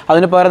ചെയ്യുന്നത്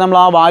അതിന് പകരം നമ്മൾ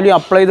ആ വാല്യൂ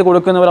അപ്ലൈ ചെയ്ത്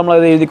കൊടുക്കുന്നവർ നമ്മൾ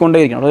അത്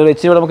എഴുതിക്കൊണ്ടേയിരിക്കണം. അതായത്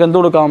എച്ച് നമുക്ക് എന്ത്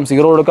കൊടുക്കാം?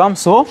 0 കൊടുക്കാം.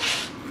 സോ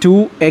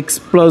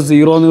 2x പ്ലസ്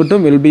 0 എന്ന്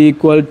കിട്ടും. Will be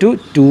equal to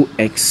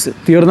 2x.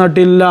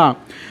 തീർന്നിട്ടില്ല.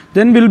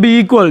 then will be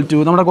equal to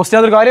നമ്മുടെ ക്വസ്റ്റ്യൻ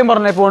ഒരു കാര്യം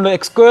പറഞ്ഞപ്പോൾ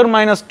x square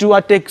minus 2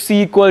 at x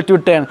equal to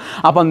 10.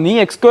 അപ്പം നീ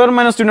x square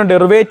minus 2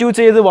 ഡെറിവേറ്റീവ്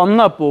ചെയ്ത്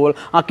വന്നപ്പോൾ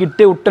ആ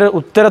കിട്ടിയ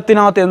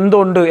ഉത്തരത്തിനകത്ത്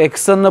എന്തുണ്ട്?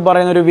 x എന്ന്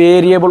പറയുന്ന ഒരു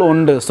വേരിയബിൾ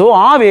ഉണ്ട്. സോ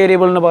ആ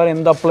വേരിയബിളിന് പകരം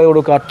എന്ത് അപ്ലൈ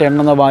കൊടുക്കുക?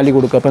 10 എന്ന വാല്യൂ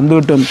കൊടുക്കുക. അപ്പോൾ എന്ത്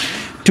കിട്ടും?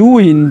 2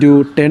 into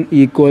 10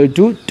 equal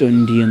to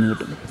 20 എന്ന്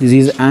കിട്ടും. This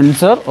is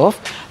answer of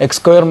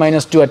x square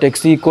minus 2 at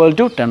x equal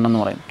to 10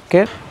 എന്ന് പറയും.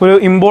 ഓക്കെ, ഒരു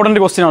ഇമ്പോർട്ടൻറ്റ്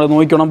ക്വസ്റ്റ്യൻ ആണ്,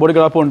 നോക്കണം. ബോഡി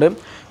കിടപ്പുണ്ട്.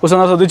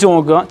 ക്വസ്റ്റ്യൻ ശ്രദ്ധിച്ച്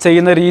നോക്കുക.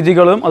 ചെയ്യുന്ന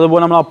രീതികളും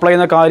അതുപോലെ നമ്മൾ അപ്ലൈ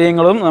ചെയ്യുന്ന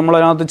കാര്യങ്ങളും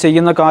നമ്മളതിനകത്ത്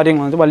ചെയ്യുന്ന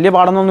കാര്യങ്ങളും വലിയ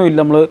പാടൊന്നും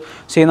ഇല്ല.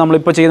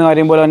 നമ്മളിപ്പോൾ ചെയ്യുന്ന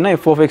കാര്യം പോലെ തന്നെ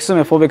എഫ് ഓഫ് എക്സും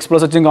എഫ് ഓഫ് എക്സ്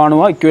പ്ലസ് എച്ചും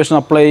കാണുക, ഇക്വേഷൻ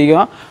അപ്ലൈ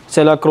ചെയ്യുക,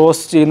 ചില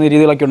ക്രോസ് ചെയ്യുന്ന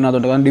രീതികളൊക്കെ ഉണ്ട്.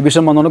 അതുകൊണ്ട് കാരണം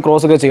ഡിവിഷൻ വന്നുകൊണ്ട്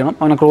ക്രോസ് ഒക്കെ ചെയ്യണം.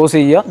 അങ്ങനെ ക്രോസ്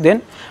ചെയ്യുക, ദെൻ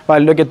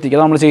വാല്യൂലേക്ക് എത്തിക്കുക.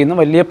 നമ്മൾ ചെയ്യുന്ന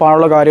വലിയ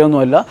പാടുള്ള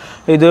കാര്യമൊന്നുമല്ല.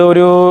 ഇത്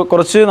ഒരു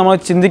കുറച്ച് നമ്മൾ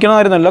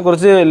ചിന്തിക്കണമായിരുന്നല്ല,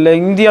 കുറച്ച്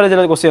ലെങ്തി ആയിട്ട്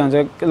ചില ക്വസ്റ്റ്യൻ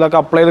ഇതൊക്കെ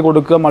അപ്ലൈ ചെയ്ത്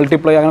കൊടുക്കുക,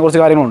 മൾട്ടിപ്ലൈ, അങ്ങനെ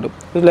കുറച്ച് കാര്യങ്ങളുണ്ട്.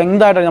 ഇത്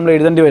ലെങ്ത് ആയിട്ടാണ് നമ്മൾ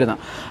എഴുതേണ്ടി വരുന്നത്.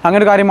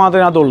 അങ്ങനെ ഒരു കാര്യം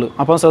മാത്രമേ അതിനകത്തുള്ളൂ.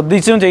 അപ്പോൾ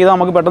ശ്രദ്ധിച്ചും ചെയ്താൽ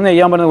നമുക്ക് പെട്ടെന്ന്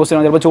ചെയ്യാൻ പറ്റുന്ന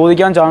ക്വസ്റ്റ്യനാണ്. ചിലപ്പോൾ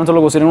ചോദിക്കാൻ ചാൻസ് ഉള്ള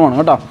ക്വസ്റ്റ്യനുമാണ്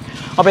കേട്ടോ.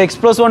 അപ്പോൾ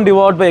x+1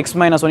 ഡിവൈഡ് ബൈ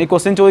x-1 ഈ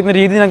ക്വസ്റ്റ്യൻ ചോദിക്കുന്ന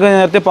രീതി നിങ്ങൾക്ക്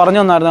നേരത്തെ പറഞ്ഞു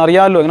തന്നായിരുന്നു,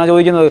 അറിയാമല്ലോ. എങ്ങനെ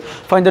ചോദിക്കുന്നത്?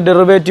 Find the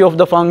derivative of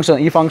the function.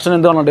 ഈ ഫംഗ്ഷൻ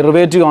എന്താണ്?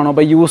 ഡെറിവേറ്റീവ് ആണ്.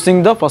 By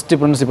using the first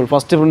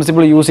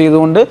principle use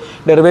ചെയ്തുകൊണ്ട്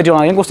ഡെറിവേറ്റീവ്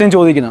ആണ് ക്വസ്റ്റ്യൻ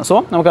ചോദിക്കുന്നത്. സോ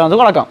നമുക്ക് അത്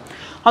കടക്കാം.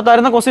 ആ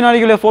തരുന്ന ക്വസ്റ്റ്യൻ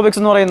ആയിരിക്കും എഫ് ഓഫ് എക്സ്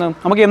എന്ന് പറയുന്നത്.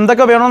 നമുക്ക്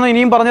എന്തൊക്കെ വേണമെന്ന്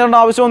ഇനിയും പറഞ്ഞു തരേണ്ട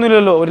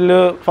ആവശ്യമൊന്നുമില്ലല്ലോ. ഒരു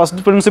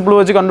ഫസ്റ്റ് പ്രിൻസിപ്പിൾ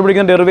വെച്ച്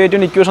കണ്ടുപിടിക്കുന്ന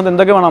ഡെറിവേറ്റീവ് ഇക്വേഷൻ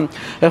എന്തൊക്കെ വേണം?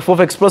 എഫ്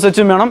ഓഫ് എക്സ് പ്ലസ്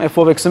എച്ചും വേണം, എഫ്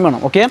ഓഫ് എക്സും വേണം.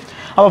 ഓക്കെ,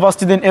 അപ്പോൾ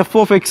ഫസ്റ്റ് ഇതിന് എഫ്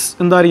ഓഫ് എക്സ്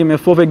എന്തായിരിക്കും?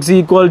 F of X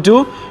equal to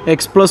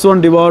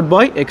x+1 divide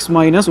by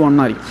x-1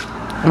 ആയിരിക്കും.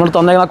 നമ്മൾ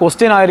തന്നേക്കുന്ന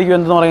ക്വസ്റ്റ്യൻ ആയിരിക്കും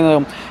എന്തെന്ന്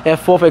പറയുന്നത്?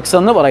 എഫ് ഓഫ് എക്സ്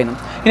എന്ന് പറയുന്നത്.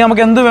 ഇനി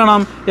നമുക്ക് എന്ത്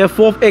വേണം? F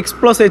of X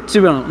plus H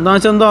വേണം. എന്താണെന്ന്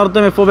വെച്ചാൽ എന്താ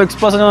അർത്ഥം? എഫ് ഓഫ് എക്സ്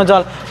പ്ലസ് എന്ന്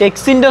വെച്ചാൽ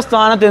എക്സിൻ്റെ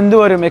സ്ഥാനത്ത് എന്ത്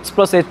വരും? എക്സ്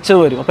പ്ലസ് എച്ച്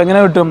വരും. അപ്പോൾ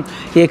എങ്ങനെ കിട്ടും?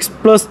 X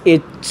plus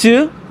H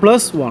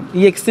plus 1.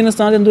 ഈ എക്സിൻ്റെ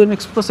സ്ഥാനത്ത് എന്ത് വരും?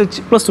 X plus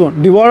H plus 1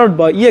 divide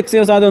by ഈ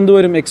എക്സിൻ്റെ സ്ഥാനത്ത് എന്ത്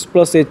വരും? എക്സ്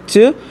പ്ലസ്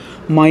എച്ച്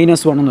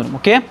 -1 എന്ന് വരും.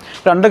 ഓക്കെ,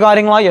 രണ്ട്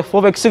കാര്യങ്ങളായി. എഫ്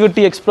ഓഫ് എക്സ്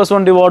കിട്ടി,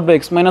 x+1 ഡിവൈഡ് ബൈ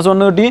x-1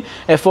 കിട്ടി,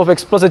 എഫ് ഓഫ്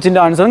എക്സ് പ്ലസ്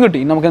എച്ചിൻ്റെ ആൻസറും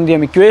കിട്ടി. നമുക്ക് എന്ത്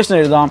ചെയ്യാം? ഇക്വേഷൻ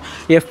എഴുതാം.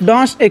 F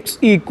dash X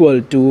equal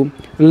to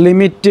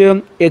limit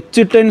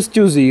H tense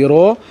to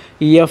 0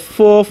 F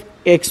of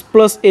X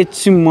plus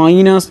H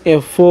minus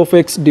F of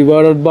X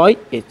divided by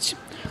H.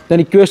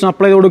 Then equation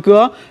apply ചെയ്ത് കൊടുക്കുക.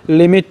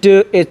 Limit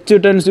H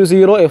tense to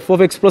 0 F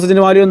of X plus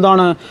എച്ചിൻ്റെ value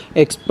എന്താണ്?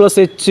 X plus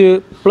H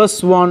plus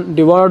 1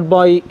 divide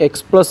by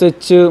X plus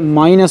H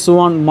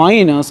 -1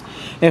 minus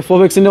F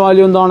of എക്സിൻ്റെ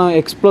value എന്താണ്?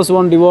 X plus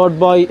 1 divide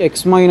by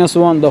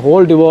x-1 the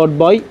whole divide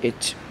by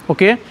H.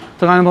 Okay,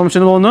 കാര്യം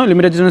function പോകുന്നു.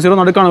 Limit H tense 0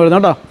 നടുക്കാണ്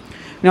വരുന്നത് കേട്ടോ.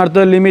 ഇനി അടുത്ത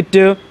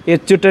limit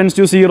H tense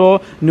to 0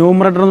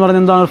 numerator എന്ന്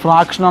പറയുന്നത് എന്താണ്?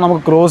 ഫ്രാക്ഷനാണ്.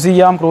 നമുക്ക് ക്രോസ്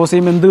ചെയ്യാം. ക്രോസ്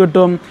ചെയ്യുമ്പോൾ എന്ത്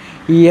കിട്ടും?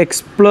 ഈ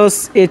X plus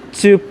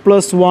H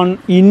plus 1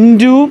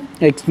 into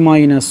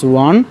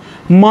x-1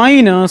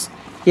 minus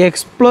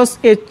x plus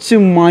h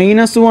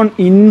minus 1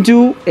 into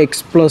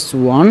x plus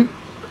 1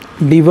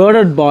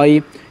 divided by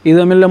ഇത്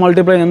തമ്മിലുള്ള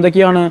മൾട്ടിപ്ലൈ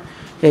എന്തൊക്കെയാണ്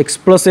x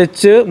plus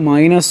h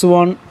minus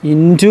 1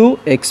 into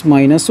x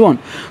minus 1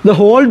 the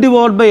whole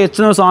divided by h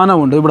എന്ന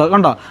സാധനമുണ്ട് ഇവിടെ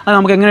കണ്ടോ അത്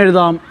നമുക്ക് എങ്ങനെ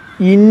എഴുതാം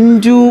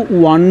into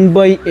 1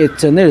 by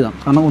h എന്ന് എഴുതാം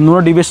കാരണം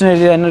ഒന്നുകൂടെ ഡിവിഷൻ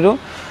എഴുതി അതിനൊരു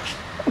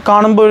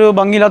കാണുമ്പോൾ ഒരു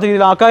ഭംഗിയില്ലാത്ത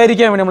രീതിയിൽ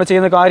ആക്കാതിരിക്കാൻ വേണ്ടി നമ്മൾ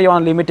ചെയ്യുന്ന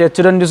കാര്യമാണ് ലിമിറ്റ് h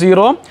ടെൻഡ് ടു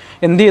 0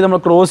 എന്ത് ചെയ്ത് നമ്മൾ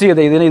ക്രോസ്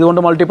ചെയ്ത് ഇതിനെ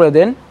ഇതുകൊണ്ട് മൾട്ടിപ്ലൈ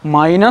ദെൻ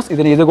മൈനസ്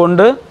ഇതിനെ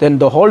ഇതുകൊണ്ട് then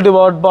the whole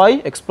divide by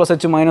X plus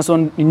H minus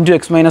 1 into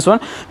X minus 1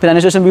 പിന്നെ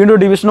അതിനുശേഷം വീണ്ടും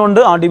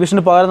ഡിവിഷനുണ്ട് ആ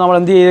ഡിവിഷന് പകരം നമ്മൾ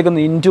എന്ത്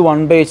ചെയ്തേക്കുന്നത് ഇൻറ്റു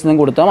 1 ബൈ എച്ച് എന്ന്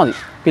കൊടുത്താൽ മതി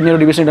പിന്നെ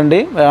ഒരു ഡിവിഷൻ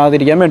ഇടേണ്ടി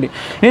വരാതിരിക്കാൻ വേണ്ടി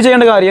ഇനി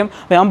ചെയ്യേണ്ട കാര്യം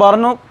ഞാൻ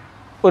പറഞ്ഞു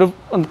ഒരു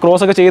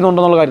ക്രോസ് ഒക്കെ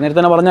ചെയ്യുന്നുണ്ടെന്നുള്ള കാര്യം നേരത്തെ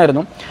തന്നെ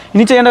പറഞ്ഞായിരുന്നു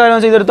ഇനി ചെയ്യേണ്ട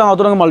കാര്യം ചെയ്തെടുത്താൽ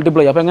അതുകൊണ്ട്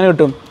മൾട്ടിപ്ലൈ അപ്പോൾ എങ്ങനെ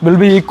കിട്ടും will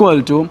be equal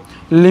to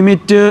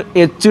limit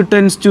h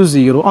tense to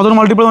 0 അതൊരു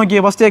മൾട്ടിപ്ലൈ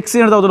നോക്കിയാൽ ഫസ്റ്റ് എക്സ്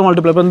എടുത്താൽ അതൊരു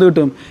മൾട്ടിപ്ലൈ അപ്പോൾ എന്ത്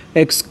കിട്ടും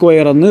എക്സ്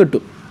സ്ക്വയർ എന്ന്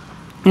കിട്ടും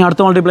ഇനി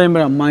അടുത്ത മൾട്ടിപ്ലൈ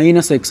ചെയ്യുമ്പോഴാണ്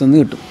മൈനസ് എക്സ് എന്ന്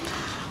കിട്ടും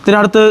then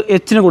അടുത്ത്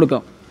എച്ചിന്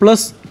കൊടുക്കാം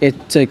പ്ലസ്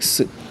എച്ച്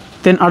എക്സ്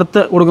then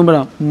അടുത്ത്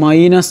കൊടുക്കുമ്പോഴാണ്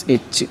മൈനസ്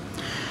എച്ച്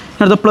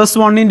അടുത്ത plus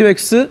 1 into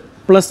X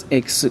plus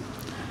X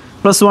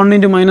plus 1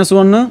 into minus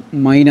 1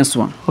 minus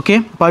 1 okay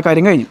അപ്പോൾ ആ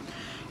കാര്യം കഴിഞ്ഞു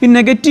ഈ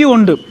നെഗറ്റീവ്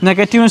ഉണ്ട്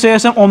നെഗറ്റീവിന്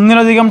ശേഷം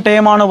ഒന്നിലധികം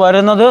ടേമാണ്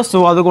വരുന്നത് സോ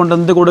അതുകൊണ്ട്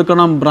എന്ത്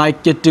കൊടുക്കണം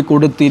ബ്രാക്കറ്റ്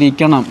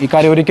കൊടുത്തിരിക്കണം ഈ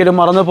കാര്യം ഒരിക്കലും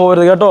മറന്നു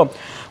പോകരുത് കേട്ടോ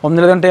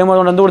ഒന്നിലധികം ടേം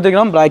അതുകൊണ്ട് എന്ത്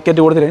കൊടുത്തിരിക്കണം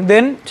ബ്രാക്കറ്റ് കൊടുത്തിരിക്കണം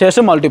ദെൻ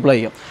ശേഷം മൾട്ടിപ്ലൈ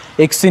ചെയ്യാം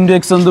എക്സ് ഇൻറ്റു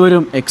എക്സ് എന്ത്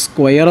വരും എക്സ്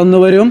സ്ക്വയർ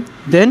എന്ന് വരും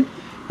ദെൻ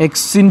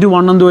എക്സ് ഇൻറ്റു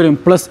 1 എന്ത് വരും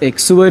പ്ലസ്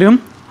എക്സ് വരും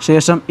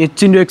ശേഷം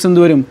എച്ച് ഇൻറ്റു എക്സ്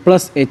എന്ത് വരും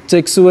പ്ലസ് എച്ച്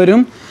എക്സ്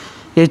വരും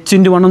എച്ച്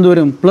ഇൻറ്റു 1 എന്ത്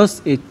വരും പ്ലസ്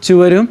എച്ച്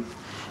വരും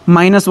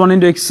minus 1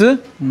 into X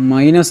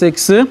minus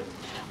X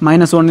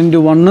minus 1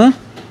 into 1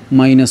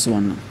 minus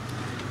 1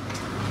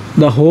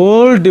 the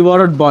whole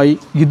divided by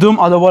ഇതും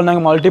അതുപോലെ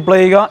തന്നെ മൾട്ടിപ്ലൈ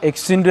ചെയ്യുക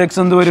എക്സ് ഇൻറ്റു എക്സ്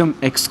എന്ത് വരും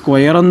എക്സ്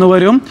സ്ക്വയർ എന്ന്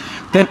വരും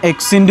then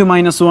X into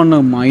minus 1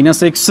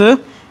 minus X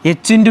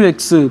H into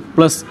X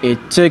plus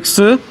H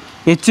X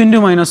H into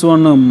minus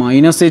 1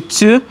 minus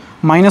H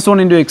minus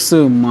 1 into X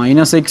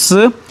minus X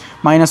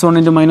minus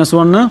 1 into minus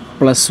 1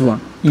 plus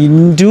 1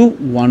 into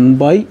 1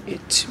 by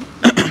H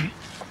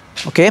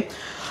okay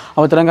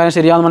അപ്പോൾ ഇത്തരം കാര്യം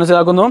ശരിയാണെന്ന്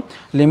മനസ്സിലാക്കുന്നു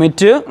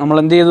limit നമ്മൾ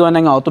എന്ത് ചെയ്തു തന്നെ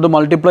അകത്തോട്ട്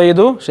മൾട്ടിപ്ലൈ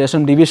ചെയ്തു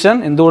ശേഷം ഡിവിഷൻ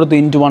എന്ത് കൊടുത്തു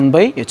ഇൻറ്റു 1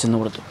 ബൈ എച്ച് എന്ന്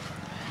കൊടുത്തു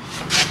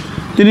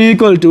ഇതിന്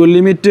equal to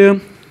limit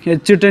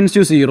h tense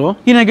to 0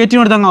 ഈ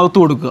നെഗറ്റീവ് എടുത്ത് അങ്ങ് അകത്ത്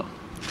കൊടുക്കുക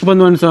അപ്പോൾ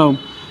എന്ത് മനസ്സിലാവും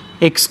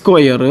X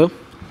square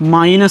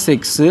minus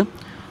X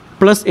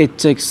plus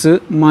H X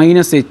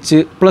minus H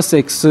plus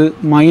X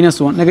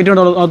minus 1 negative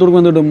അകത്ത്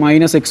കൊടുക്കുമ്പോൾ എന്ത് കിട്ടും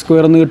മൈനസ് എക്സ്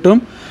സ്ക്വയർ എന്ന് കിട്ടും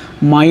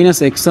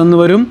മൈനസ് എക്സ് എന്ന്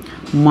വരും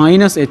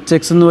മൈനസ് എച്ച്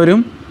എക്സ് എന്ന്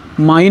വരും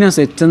മൈനസ്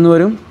എച്ച് എന്ന്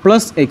വരും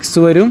പ്ലസ് എക്സ്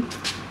വരും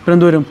പിന്നെ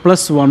എന്ത് വരും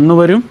പ്ലസ് 1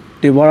 വരും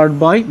ഡിവൈഡ്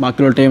ബൈ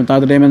ബാക്കിയുള്ള ടൈം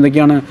താഴത്തെ ടൈം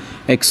എന്തൊക്കെയാണ്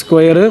X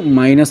square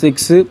minus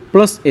X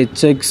plus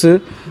H X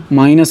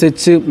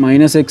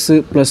minus X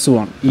plus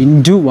 1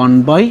 into 1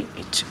 by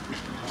H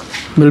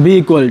will be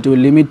equal to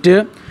limit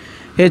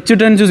h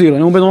tense to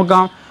 0 മുമ്പ്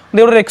നോക്കാം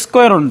ഇവിടെ ഒരു എക്സ്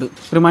സ്ക്വയർ ഉണ്ട്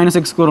ഒരു മൈനസ്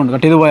എക്സ് സ്ക്വയർ ഉണ്ട്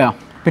കട്ട് ചെയ്ത് പോയാൽ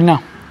പിന്നെ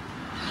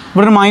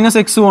ഇവിടെ ഒരു മൈനസ്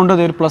എക്സും ഉണ്ട്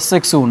ഇതേ ഒരു പ്ലസ്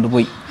എക്സും ഉണ്ട്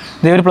പോയി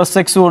ഇതേ ഒരു പ്ലസ്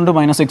എക്സും ഉണ്ട്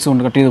മൈനസ് എക്സും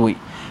ഉണ്ട് കട്ട് ചെയ്ത് പോയി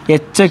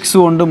എച്ച്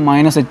എക്സും ഉണ്ട്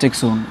മൈനസ് എച്ച്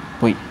എക്സും ഉണ്ട്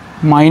പോയി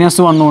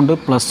മൈനസ് 1 ഉണ്ട്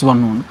പ്ലസ്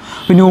 1 ഉണ്ട്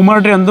പിന്നെ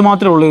ന്യൂമറേറ്റർ എന്ത്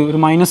മാത്രമേ ഉള്ളൂ ഒരു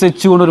മൈനസ്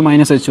എച്ച് കൊണ്ട് ഒരു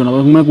മൈനസ് എച്ച് ഉണ്ട്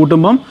അപ്പോൾ നമ്മൾ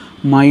കൂട്ടുമ്പം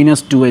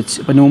മൈനസ് 2h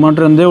അപ്പോൾ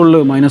ന്യൂമറേറ്റർ എന്തേ ഉള്ളൂ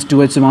മൈനസ്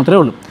 2h മാത്രമേ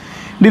ഉള്ളൂ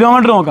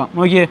ഡിനോമിനേറ്റർ നോക്കാം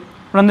നോക്കിയേ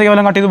ഇവിടെ എന്തെങ്കിലും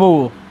വല്ലതും കട്ട് ചെയ്ത്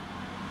പോകുമോ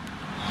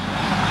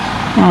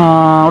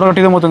അവിടെ കട്ട്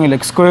ചെയ്ത് മൊത്തമില്ല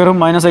എക്സ് സ്ക്വയറും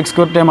മൈനസ് എക്സ്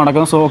സ്ക്വയർ ടൈം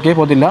അടക്കും സോ ഓക്കെ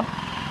പോകത്തില്ല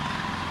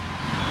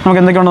നമുക്ക്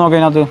എന്തൊക്കെയുണ്ട് നോക്കാം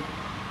അതിനകത്ത്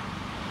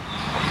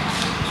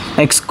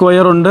എക്സ്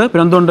സ്ക്വയർ ഉണ്ട്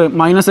പിന്നെ എന്തുണ്ട്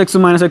മൈനസ് എക്സ്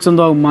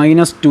എന്താകും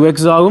മൈനസ്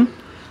 2x ആകും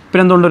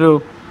പിന്നെ എന്തുകൊണ്ടൊരു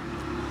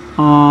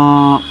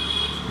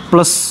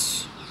പ്ലസ്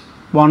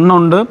 1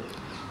 ഉണ്ട്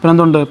പിന്നെ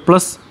എന്തുണ്ട്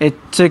plus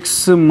H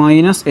X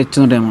minus H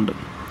എന്ന ടൈമുണ്ട്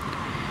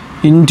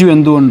ഇൻറ്റു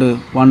എന്തുകൊണ്ട്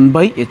 1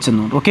 ബൈ എച്ച്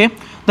എന്നുണ്ട് ഓക്കെ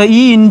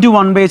ഈ ഇൻറ്റു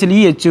 1 ബൈ എച്ചിൽ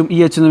ഈ എച്ചും ഈ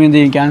എച്ച് എന്ത്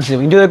ചെയ്യും ക്യാൻസൽ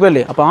ചെയ്യും ഇൻറ്റു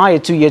ഇതൊക്കെ അപ്പോൾ ആ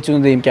എച്ചും ഈ എച്ചും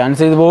എന്ത് ചെയ്യും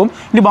ക്യാൻസൽ ചെയ്ത് പോകും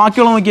ഇനി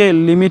ബാക്കിയുള്ള നോക്കിയാൽ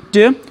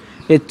ലിമിറ്റ്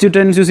h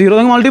ടെൻസ് ടു 0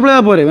 നിങ്ങൾ മൾട്ടിപ്ലൈ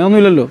ചെയ്താൽ പോരെ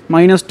ഒന്നുമില്ലല്ലോ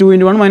minus 2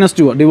 into 1 minus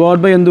 2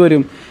 divide by എന്ത്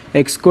വരും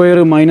X square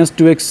minus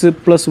 2x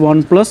plus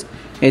 1 plus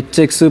H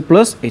X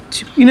plus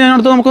H ഇനി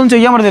അതിനടുത്ത് നമുക്കൊന്നും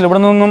ചെയ്യാൻ പറ്റത്തില്ല ഇവിടെ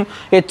നിന്നും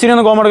എച്ചിനെ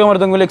ഒന്ന് കോമൺ എടുക്കാൻ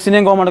പറ്റുമെങ്കിൽ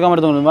എക്സിനെയും കോമൺ എടുക്കാൻ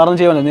പറ്റുമെങ്കിൽ വേറെ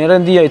ചെയ്യാൻ പറ്റില്ല നേരെ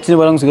എന്ത് ചെയ്യുക എച്ചിന്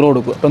പകരം 0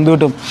 കൊടുക്കുക അപ്പോൾ എന്ത്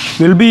കിട്ടും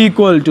will be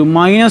equal to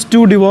minus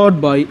 2 divide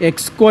by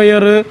X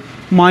square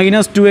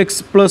minus 2x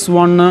plus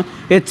 1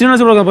 എച്ചിനെ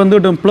വെച്ച് കൊടുക്കുക അപ്പോൾ എന്ത്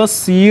കിട്ടും പ്ലസ്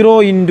 0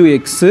 ഇൻറ്റു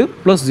എക്സ്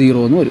പ്ലസ്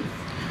 0 എന്ന് വരും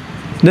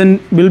then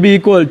will be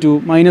equal to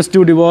minus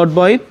 2 divided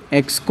by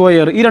x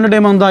square ഈ രണ്ട്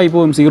ടൈം എന്തായി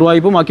പോകും 0 ആയി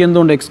പോകും ബാക്കി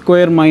എന്തുകൊണ്ട് x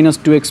square minus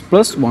 2x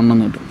plus 1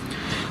 എന്ന് കിട്ടും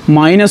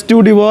minus 2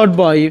 divided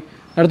by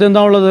അടുത്ത്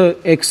എന്താ ഉള്ളത്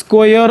x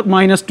square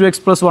minus 2x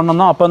plus 1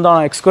 എന്നാ അപ്പോൾ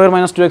എന്താണ് x square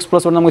minus 2x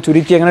plus 1 നമുക്ക്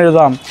ചുരുക്കി എങ്ങനെ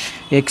എഴുതാം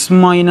x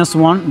minus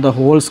 1 the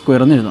whole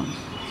square എന്ന് എഴുതാം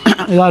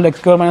ഇതാണ് x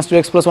square minus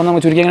 2x plus 1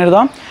 നമുക്ക് ചുരുക്കി എങ്ങനെ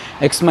എഴുതാം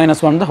x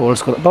minus 1 the whole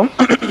square അപ്പം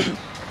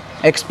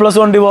x plus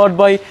 1 divided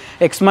by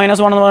X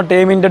minus one എന്ന് പറഞ്ഞ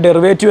ടേമിൻ്റെ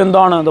ഡെറിവേറ്റീവ്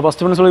എന്താണ്?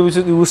 ഫസ്റ്റ് പ്രിൻസിപ്പിൾ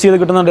യൂസ് ചെയ്ത്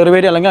കിട്ടുന്ന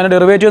ഡെറിവേറ്റീവ് അല്ലെങ്കിൽ അതിൻ്റെ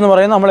ഡെറിവേറ്റീവ് എന്ന്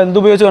പറയുന്നത് നമ്മൾ എന്ത്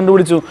ഉപയോഗിച്ച്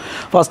കണ്ടുപിടിച്ചു?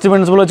 ഫസ്റ്റ്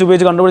പ്രിൻസിപ്പിൾ വെച്ച്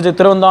ഉപയോഗിച്ച് കണ്ടുപിടിച്ച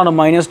ഉത്തരം എന്താണ്?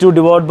 -2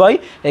 divide by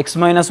X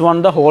minus one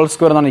the whole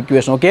square എന്നാണ്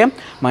equation. Okay,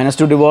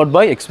 -2 divide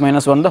by X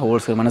minus one the whole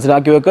square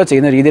മനസ്സിലാക്കി വെക്കുക.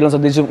 ചെയ്യുന്ന രീതിയിലും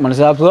ശ്രദ്ധിച്ച്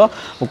മനസ്സിലാക്കുക.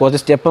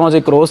 കുറച്ച് സ്റ്റെപ്പ് എന്ന്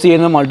വെച്ചാൽ ക്രോസ്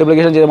ചെയ്യുന്ന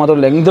മൾട്ടിപ്ലിക്കേഷൻ ചെയ്ത് മാത്രം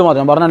ലെങ്ത് മാത്രം,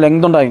 ഞാൻ പറഞ്ഞാൽ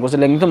ലെങ്ത് ഉണ്ടാകും,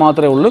 കുറച്ച് ലെങ്ത്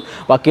മാത്രമേ ഉള്ളൂ,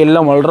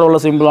 ബാക്കിയെല്ലാം വളരെ ഉള്ള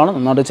സിമ്പിളാണ്.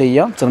 നന്നായിട്ട്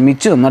ചെയ്യാം,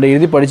 ശ്രമിച്ച് നന്നായിട്ട്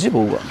എഴുതി പഠിച്ച്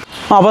പോവുക.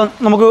 അപ്പം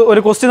നമുക്ക്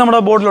ഒരു ക്വസ്റ്റ്യൻ നമ്മുടെ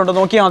ബോർഡിലുണ്ട്,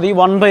 നോക്കിയാൽ മതി.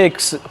 1/x.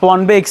 അപ്പോൾ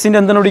 1/x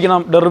എന്താണ്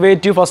പിടിക്കണം?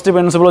 ഡെറിവേറ്റീവ് ഫസ്റ്റ്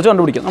പ്രിൻസിപ്പിൾ വെച്ച്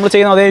കണ്ടുപിടിക്കാം. നമ്മൾ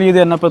ചെയ്യുന്ന അതേ രീതി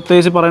തന്നെ,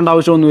 പ്രത്യേകിച്ച് പറയേണ്ട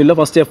ആവശ്യമൊന്നുമില്ല.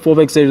 ഫസ്റ്റ്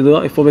f(x) എഴുതുക.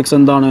 f(x)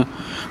 എന്താണ്?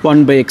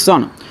 1/x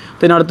ആണ്.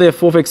 ഇതിനടുത്ത്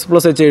f(x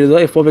plus h) എഴുതുക.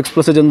 f(x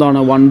plus h) എന്താണ്?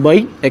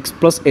 1/x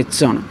plus h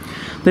ആണ്.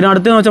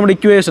 ഇതിനടുത്തെന്ന് വെച്ചാൽ നമ്മുടെ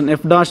ഇക്വേഷൻ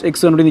f(x)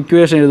 കണ്ടുപിടിക്കുന്ന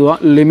ഇക്വേഷൻ എഴുതുക.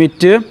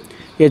 Limit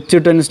h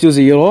tense to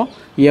 0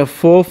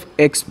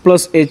 f(x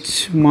plus h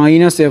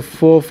minus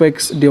f(x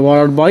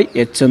divided by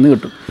h) എന്ന്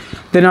കിട്ടും.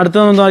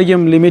 ഇതിനടുത്തെന്ന്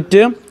എന്തായിരിക്കും?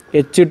 Limit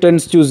h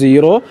tense to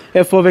 0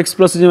 f(x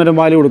plus h) വരെ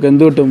വാല്യൂ കൊടുക്കുക.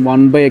 എന്ത് കിട്ടും?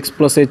 1/x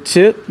plus h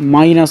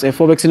minus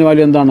f(x)ൻ്റെ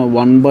value എന്താണ്?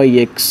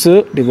 1/x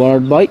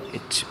divided by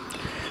h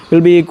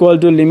will be equal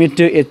to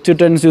limit h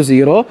tense to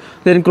 0.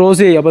 Then cross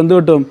ചെയ്യുക. അപ്പോൾ എന്ത്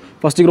കിട്ടും?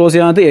 ഫസ്റ്റ് ക്രോസ്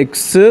ചെയ്യാനകത്ത്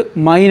എക്സ്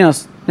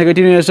മൈനസ്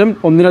നെഗറ്റീവിന് ശേഷം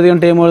ഒന്നിലധികം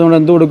ടേം നമ്മൾ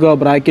എന്ത് കൊടുക്കുക?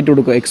 ബ്രാക്കറ്റ്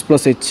കൊടുക്കുക. X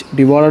plus H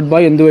divided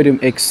by എന്ത് വരും?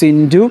 X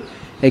into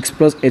X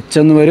plus H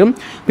എന്ന് വരും.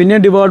 പിന്നെ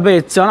ഡിവൈഡ് ബൈ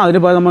എച്ച് ആണ്. അതിന്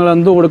പകരം നമ്മൾ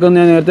എന്ത് കൊടുക്കുന്നത്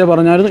ഞാൻ നേരത്തെ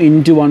പറഞ്ഞായിരുന്നു,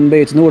 ഇൻറ്റു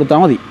 1/h എന്ന് കൊടുത്താൽ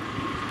മതി.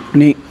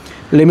 ഇനി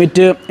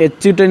ലിമിറ്റ്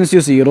h ടെൻസ്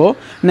ടു 0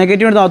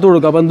 നെഗറ്റീവിന് താത്ത്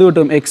കൊടുക്കുക. അപ്പോൾ എന്ത്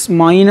കിട്ടും? X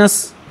minus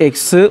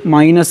X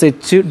minus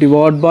H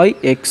divide by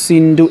X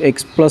into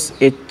X plus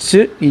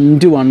H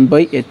into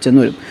 1/h എന്ന്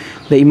വരും.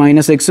 ഈ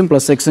മൈനസ് എക്സും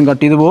പ്ലസ് എക്സും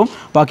കട്ട് ചെയ്ത് പോകും.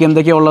 ബാക്കി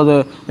എന്തൊക്കെയാണ് ഉള്ളത്?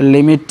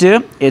 Limit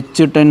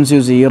h tense to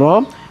 0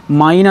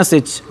 minus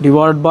H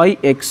divide by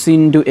X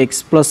into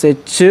X plus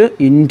H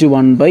into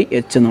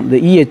 1/h എന്നുണ്ട്.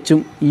 ഈ എച്ചും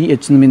ഈ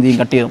എച്ചും എന്ത് ചെയ്യും?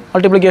 കട്ട് ചെയ്യും.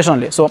 മൾട്ടിപ്ലിക്കേഷൻ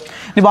അല്ലേ. സോ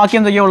ഇനി ബാക്കി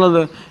എന്തൊക്കെയാണ്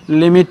ഉള്ളത്?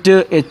 Limit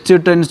h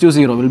tense to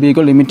 0 will be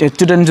equal limit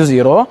h tense to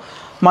 0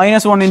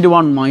 -1 ×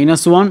 1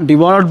 -1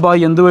 divide by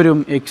എന്ത് വരും?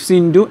 X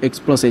into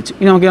X plus H.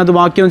 ഇനി നമുക്ക് അത്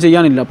ബാക്കിയൊന്നും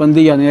ചെയ്യാനില്ല. അപ്പോൾ എന്ത്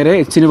ചെയ്യുക? നേരെ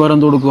എച്ചിന് പകരം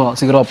എന്ത് കൊടുക്കുക?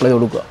 0 അപ്ലൈ ചെയ്ത്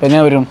കൊടുക്കുക. അപ്പോൾ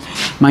എങ്ങനെ വരും?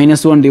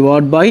 -1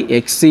 divide by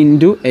X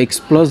into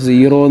X plus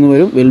 0 എന്ന്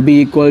വരും. Will be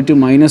equal to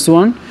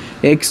 -1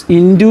 X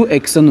into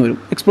X എന്ന് വരും.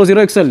 എക്സ് പ്ലസ്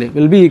 0 എക്സ് അല്ലേ.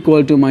 Will be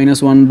equal to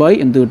 -1 by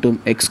എന്ത് കിട്ടും?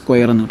 എക്സ്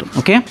സ്ക്വയർ എന്ന് കിട്ടും.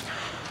 ഓക്കെ,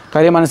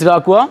 കാര്യം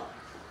മനസ്സിലാക്കുക.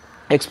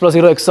 എക്സ് പ്ലസ്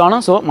 0 എക്സ് ആണ്.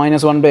 So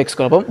 -1/x.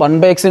 അപ്പം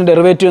 1/xൻ്റെ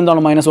ഡെറിവേറ്റീവ്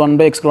എന്താണ്?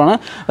 -1/x ആണ്.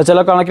 ചില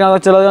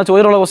കണക്കിനകത്ത് ചില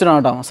ചോദ്യമുള്ള ക്വസ്റ്റ്യൻ ആണ്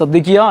കേട്ടോ.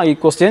 ശ്രദ്ധിക്കുക, ഈ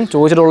ക്വസ്റ്റ്യൻ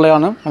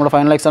ചോദിച്ചിട്ടുള്ളതാണ്. നമ്മുടെ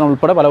ഫൈനൽ എക്സാം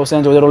ഉൾപ്പെടെ പല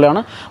ക്വസ്റ്റ്യൻ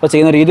ചോദിച്ചിട്ടുള്ളതാണ്. അപ്പോൾ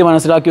ചെയ്യുന്ന രീതി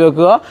മനസ്സിലാക്കി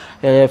വെക്കുക.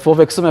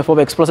 f(x)ഉം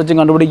f(x plus h)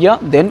 കണ്ടുപിടിക്കുക.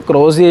 ദെൻ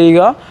ക്രോസ്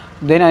ചെയ്യുക.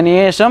 ദെൻ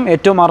അതിനുശേഷം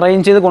ഏറ്റവും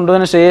അറേഞ്ച് ചെയ്ത്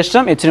കൊണ്ടുവന്നതിന്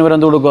ശേഷം എച്ചിന് പകരം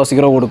എന്ത് കൊടുക്കുക?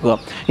 0 കൊടുക്കുക.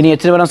 ഇനി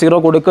എച്ചിന് പകരം 0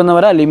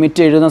 കൊടുക്കുന്നവരെ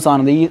ലിമിറ്റ് എഴുതുന്ന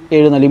സാധനം, ഈ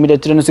എഴുതുന്ന ലിമിറ്റ്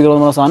h ടെൻസ് 0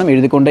 എന്നുള്ള സാധനം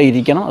എഴുതിക്കൊണ്ടേ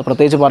ഇരിക്കണം.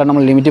 പ്രത്യേകിച്ച് പറയാൻ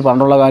നമ്മൾ ലിമിറ്റ്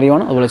പറഞ്ഞിട്ടുള്ള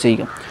കാര്യമാണ്. അതുപോലെ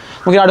ചെയ്യുക.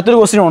 നമുക്ക് അടുത്തൊരു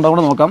ക്വസ്റ്റ്യൻ ഉണ്ട്,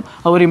 അവിടെ നോക്കാം.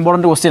 അതൊരു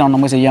ഇമ്പോർട്ടൻറ്റ് ക്വസ്റ്റ്യൻ ആണ്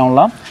നമുക്ക്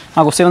ചെയ്യാനുള്ള. ആ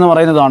ക്വസ്റ്റ്യൻ എന്ന്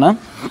പറയുന്നതാണ്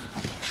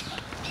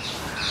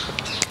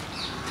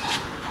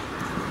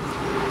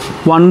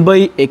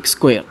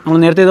 1/x². നമ്മൾ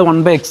നേരത്തെ ഇത്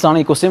 1/x ആണ്.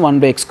 ഈ ക്വസ്റ്റ്യൻ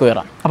 1/x²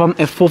 ആണ്. അപ്പം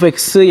f(x)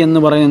 എന്ന്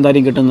പറയുന്നത്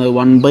എന്തായിരിക്കും കിട്ടുന്നത്?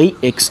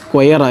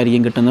 1/x²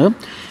 ആയിരിക്കും കിട്ടുന്നത്.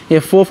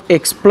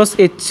 f(x plus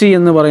h)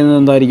 എന്ന് പറയുന്നത്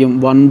എന്തായിരിക്കും?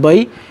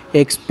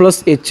 1/x plus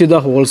h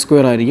the whole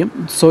square ആയിരിക്കും.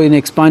 സോ ഇതിനെ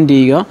എക്സ്പാൻഡ്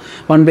ചെയ്യുക.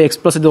 1/x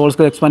plus h the whole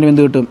square expand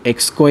ചെയ്യുമ്പോൾ എന്ത് കിട്ടും?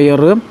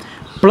 x²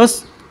 plus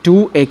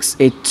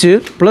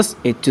 2xh plus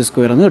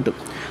h² എന്ന് കിട്ടും.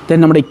 ദെൻ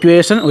നമ്മുടെ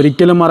ഇക്വേഷൻ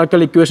ഒരിക്കലും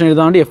മറക്കൽ equation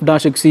എഴുതാണ്ട്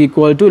f(x)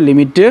 equal to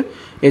limit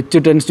h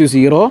tense to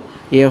 0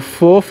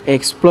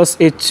 f(x plus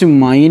h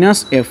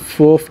minus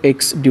f(x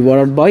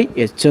divided by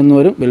h എന്ന്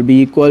വരും. Will be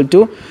equal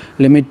to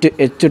limit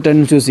h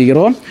tense to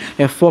 0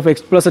 f(x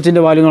plus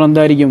h)ൻ്റെ വാല്യൂകൾ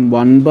എന്തായിരിക്കും?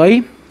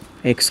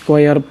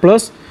 1/x²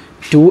 plus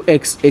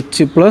 2xh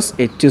plus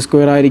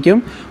h² ആയിരിക്കും.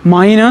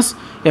 Minus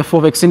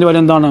f(x)ൻ്റെ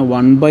value എന്താണ്?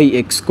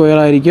 1/x²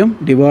 ആയിരിക്കും.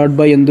 Divide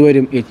by എന്ത്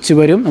വരും? h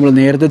വരും. നമ്മൾ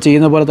നേരത്തെ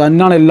ചെയ്യുന്ന പോലെ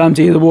തന്നെയാണ് എല്ലാം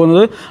ചെയ്തു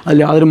പോകുന്നത്. അതിൽ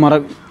യാതൊരു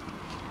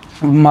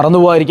മറന്നു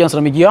പോകാതിരിക്കാൻ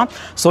ശ്രമിക്കുക.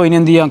 സോ ഇനി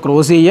എന്ത് ചെയ്യാം?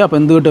 ക്രോസ് ചെയ്യുക. അപ്പോൾ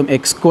എന്ത് കിട്ടും?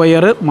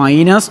 x²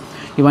 മൈനസ്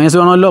ഈ മൈനസ്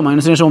വേണമല്ലോ.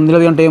 മൈനസിന് ശേഷം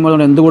ഒന്നിലധികം ടൈം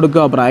അതുകൊണ്ട് എന്ത്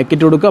കൊടുക്കുക?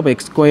 ബ്രാക്കറ്റ് കൊടുക്കുക. അപ്പോൾ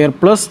x²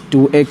 plus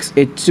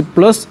 2xh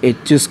plus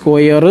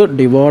h²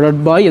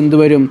 divided by എന്ത്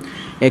വരും?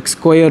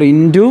 x²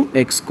 into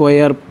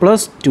x²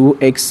 plus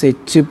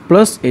 2xh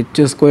plus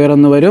h²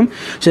 എന്ന് വരും.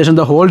 ശേഷം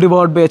the whole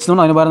divide by h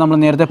എന്നുണ്ട്. അതിന് പകരം നമ്മൾ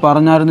നേരത്തെ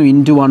പറഞ്ഞായിരുന്നു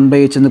ഇൻറ്റു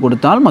 1/h എന്ന്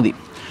കൊടുത്താൽ മതി.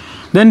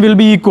 then will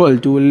be equal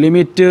to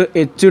limit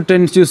h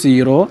tends to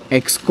 0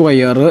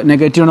 x²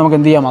 negative നമുക്ക്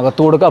എന്ത് ചെയ്യാം?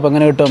 അകത്ത് കൊടുക്കുക. അപ്പോൾ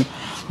എങ്ങനെ കിട്ടും?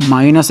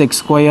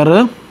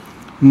 -x²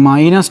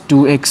 minus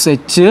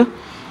 2xh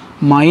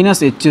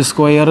minus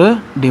h²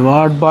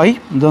 divide by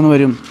എന്തെന്ന്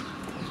വരും?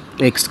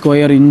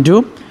 x² into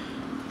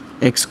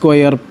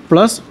x²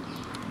 plus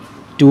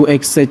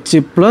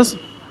 2xh plus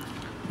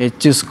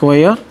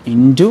h²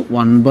 into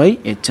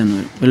 1/h എന്ന്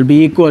വരും. വിൽ ബി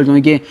ഈക്വൽ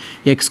നോക്കിയേ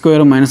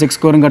x² മൈനസ്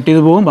x² കട്ട്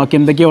ചെയ്ത് പോകും. ബാക്കി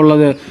എന്തൊക്കെയാണ്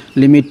ഉള്ളത്?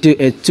 Limit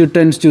h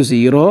tense to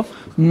 0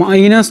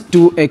 minus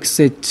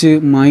 2xh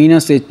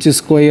minus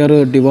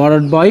h²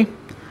 divided by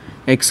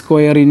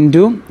x²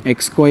 into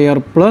x²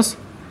 plus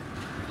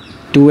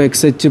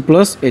 2xh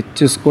plus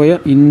h²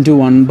 into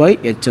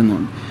 1/h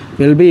എന്നുണ്ട്.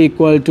 will be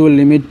equal to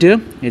limit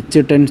h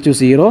tends to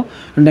 0.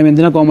 രണ്ടും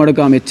എന്തിനെ common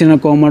എടുക്കാം? എച്ചിനെ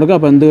common എടുക്കാം.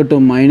 അപ്പോൾ എന്ത്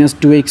കിട്ടും? മൈനസ്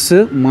 2x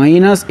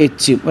മൈനസ്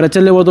എച്ച്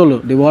ഒരച്ചല്ലേ പോകത്തുള്ളൂ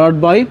divide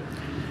by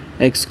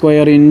X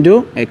square into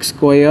X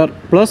square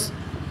plus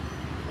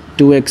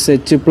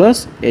 2xh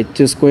plus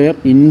H square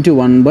into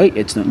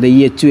 1/h. ഈ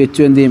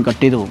എച്ച് എന്ത് ചെയ്യും?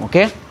 കട്ട് ചെയ്ത് പോകും.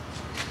 ഓക്കെ,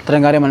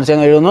 ഇത്രയും കാര്യം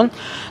മനസ്സിലാക്കാൻ കഴിയുന്നു.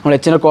 നമ്മൾ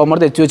എച്ചിനെ കോമൺ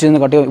എടുത്ത് എച്ച് വെച്ച് നിന്ന്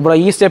കട്ട് ചെയ്യും. ഇവിടെ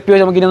ഈ സ്റ്റെപ്പ്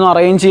വെച്ച് നമുക്ക് ഇതൊന്നും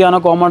അറേഞ്ച് ചെയ്യാനോ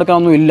കോമൺ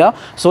എടുക്കാനൊന്നും ഇല്ല.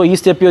 സോ ഈ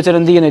സ്റ്റെപ്പ് വെച്ചാൽ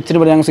എന്ത് ചെയ്യുന്നത്? എച്ചിന്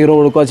പകരം ഞങ്ങൾ 0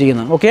 കൊടുക്കുക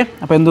ചെയ്യുന്നത്. ഓക്കെ,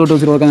 അപ്പോൾ എന്ത് കിട്ടും?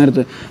 0 കൊടുക്കാൻ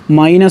നേരത്ത്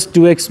minus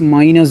 2x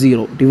minus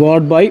 0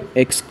 divide by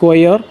X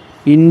square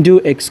into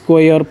X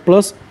square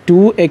plus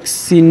 2x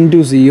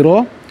into 0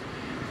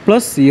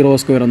 plus 0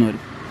 square എന്ന്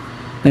വരും.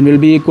 then will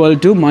be equal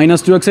to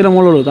minus 2x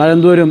മുകളുള്ളൂ. താഴെ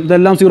എന്ത് വരും?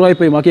 ഇതെല്ലാം 0 ആയി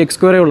പോയി. ബാക്കി എക്സ്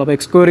സ്ക്വയറേ ഉള്ളൂ. അപ്പോൾ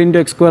X square into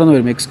X square എന്ന്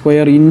വരും. X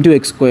square into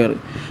X square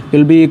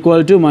will be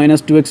equal to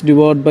minus 2x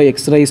divided by x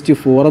raised to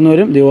 4 എന്ന്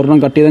വരും. ഇത് ഒരെണ്ണം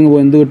കട്ട് ചെയ്തങ്ങ്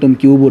പോയി എന്ത് കിട്ടും?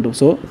 ക്യൂബ് കിട്ടും.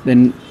 So then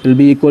will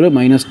be equal to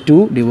minus 2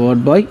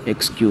 divided by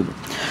x cube.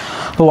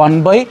 അപ്പോൾ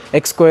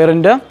 1/x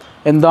സ്ക്വയറിൻ്റെ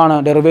എന്താണ്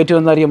ഡെറിവേറ്റീവ്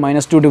എന്തായിരിക്കും?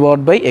 Minus 2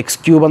 divide by X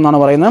cube എന്നാണ്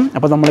പറയുന്നത്.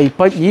 അപ്പോൾ നമ്മൾ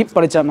ഇപ്പോൾ ഈ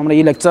പഠിച്ച നമ്മുടെ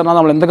ഈ ലെക്ചറിനകത്ത്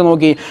നമ്മൾ എന്തൊക്കെ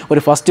നോക്കി?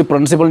 ഒരു ഫസ്റ്റ്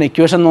പ്രിൻസിപ്പളിന്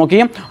ഇക്വേഷൻ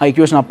നോക്കി, ആ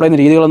ഇക്വേഷൻ അപ്ലൈ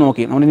ചെയ്യുന്ന രീതികൾ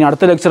നോക്കി. നമ്മൾ ഇനി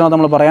അടുത്ത ലെക്ചറിനകത്ത്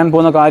നമ്മൾ പറയാൻ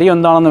പോകുന്ന കാര്യം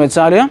എന്താണെന്ന്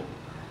വെച്ചാൽ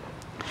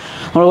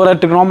നമ്മൾ കുറേ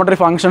ട്രിഗണോമെട്രി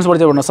ഫംഗ്ഷൻസ്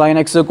പഠിച്ചിട്ടുണ്ട്. Sign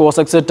X, cos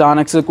X, tan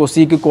X,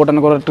 cosec, cotton,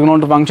 കുറേ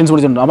ട്രിഗണോമെട്രി ഫംഗ്ഷൻസ്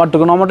പഠിച്ചിട്ടുണ്ട്. അപ്പോൾ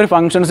ട്രിഗണോമെട്രി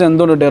ഫംഗ്ഷൻസ്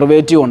എന്തുകൊണ്ട്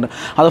ഡെറിവേറ്റീവ് ഉണ്ട്.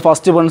 അത്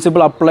ഫസ്റ്റ്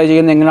പ്രിൻസിപ്പിൾ അപ്ലൈ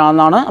ചെയ്യുന്നത്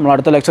എങ്ങനെയാണെന്നാണ് നമ്മൾ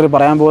അടുത്ത ലെക്ചറിൽ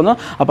പറയാൻ പോകുന്നത്.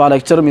 അപ്പോൾ ആ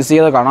ലെക്ചർ മിസ്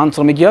ചെയ്ത് കാണാൻ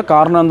ശ്രമിക്കുക.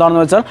 കാരണം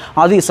എന്താണെന്ന് വെച്ചാൽ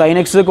അത് ഈ sign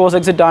X, cos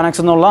X, tan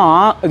X എന്നുള്ള ആ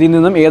ഇതിൽ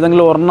നിന്നും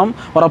ഏതെങ്കിലും ഒരെണ്ണം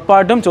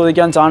ഉറപ്പായിട്ടും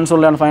ചോദിക്കാൻ ചാൻസ്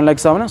ഉള്ളതാണ് ഫൈനൽ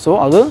എക്സാമിന്. സോ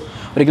അത്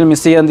ഒരിക്കലും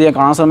മിസ് ചെയ്യാൻ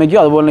കാണാൻ ശ്രമിക്കുക.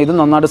 അതുപോലെ തന്നെ ഇത്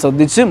നന്നായിട്ട്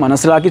ശ്രദ്ധിച്ച്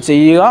മനസ്സിലാക്കി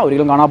ചെയ്യുക.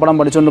 ഒരിക്കലും കാണാപ്പാടം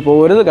പഠിച്ചുകൊണ്ട്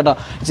പോകരുത് കേട്ടോ.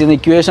 ചെയ്യുന്ന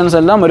ഇക്വേഷൻസ്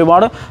എല്ലാം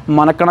ഒരുപാട്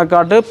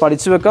മനക്കണക്കായിട്ട്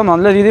പഠിച്ചു വെക്കുക.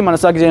 നല്ല രീതിയിൽ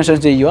മനസ്സിലാക്കി ചെയ്യുന്ന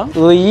ശേഷം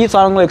ചെയ്യുക. ഈ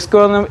സാധനങ്ങൾ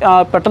എക്സ്ക്വയർ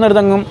പെട്ടെന്ന്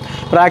എടുത്തെങ്കിലും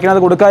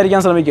ബ്രാക്കിനകത്ത്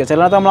കൊടുക്കാതിരിക്കാൻ ശ്രമിക്കുക.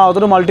 ചിലനകത്ത് നമ്മൾ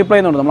അകത്തോട്ട് മൾട്ടിപ്ലൈ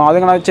ചെയ്യുന്നുണ്ട്. നമ്മൾ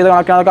ആദ്യം ചെയ്ത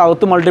കണക്കിനൊക്കെ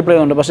അകത്ത് മൾട്ടിപ്ലൈ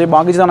ചെയ്യുന്നുണ്ട്. പക്ഷേ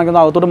ബാക്കി ചെയ്ത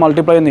കണക്കുന്നത് അകത്തോട്ട്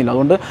മൾട്ടിപ്ലൈ ചെയ്യുന്നില്ല.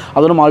 അതുകൊണ്ട്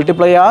അതൊരു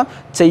മൾട്ടിപ്ലൈ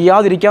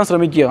ചെയ്യാതിരിക്കാൻ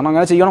ശ്രമിക്കുക. കാരണം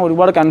അങ്ങനെ ചെയ്യണം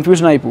ഒരുപാട്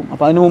കൺഫ്യൂഷൻ ആയി പോകും.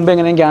 അപ്പോൾ അതിന് മുമ്പ്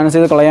എങ്ങനെയും ക്യാൻസൽ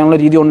ചെയ്ത് കളയാനുള്ള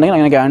രീതി ഉണ്ടെങ്കിൽ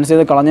അങ്ങനെ ക്യാൻസൽ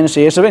ചെയ്ത് കളഞ്ഞതിന്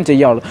ശേഷമേ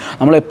ചെയ്യാവുള്ളൂ.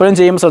 നമ്മൾ എപ്പോഴും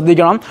ചെയ്യുമ്പോൾ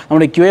ശ്രദ്ധിക്കണം.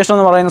 നമ്മുടെ ഇക്വേഷൻ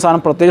എന്ന് പറയുന്ന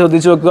സാധനം പ്രത്യേകം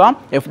ശ്രദ്ധിച്ച് വെക്കുക.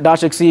 F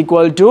dash X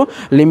equal to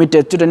limit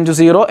H ten to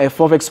 0 F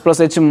of X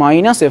plus H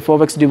minus F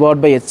of X divide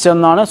by H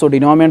എന്നാണ്. സോ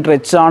ഡിനോമിനേറ്റർ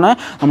എച്ച് ആണ്.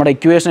 നമ്മുടെ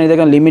equation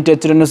എഴുതിയേക്കാൻ limit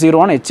H ten to 0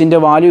 ആണ്. എച്ചിൻ്റെ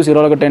വാല്യൂ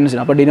 0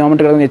 ടെൻസിന്. അപ്പോൾ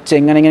ഡിനോമിനേറ്റർ കിടക്കുന്ന H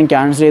എങ്ങനെയെങ്കിലും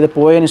cancel ചെയ്ത്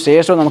പോയതിന്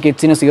ശേഷം നമുക്ക്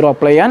എച്ചിന് 0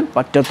 അപ്ലൈ ചെയ്യാൻ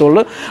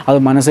പറ്റത്തുള്ളൂ. അത്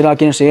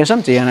മനസ്സിലാക്കിയതിന് ശേഷം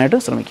ചെയ്യാനായിട്ട്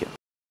ശ്രമിക്കുക.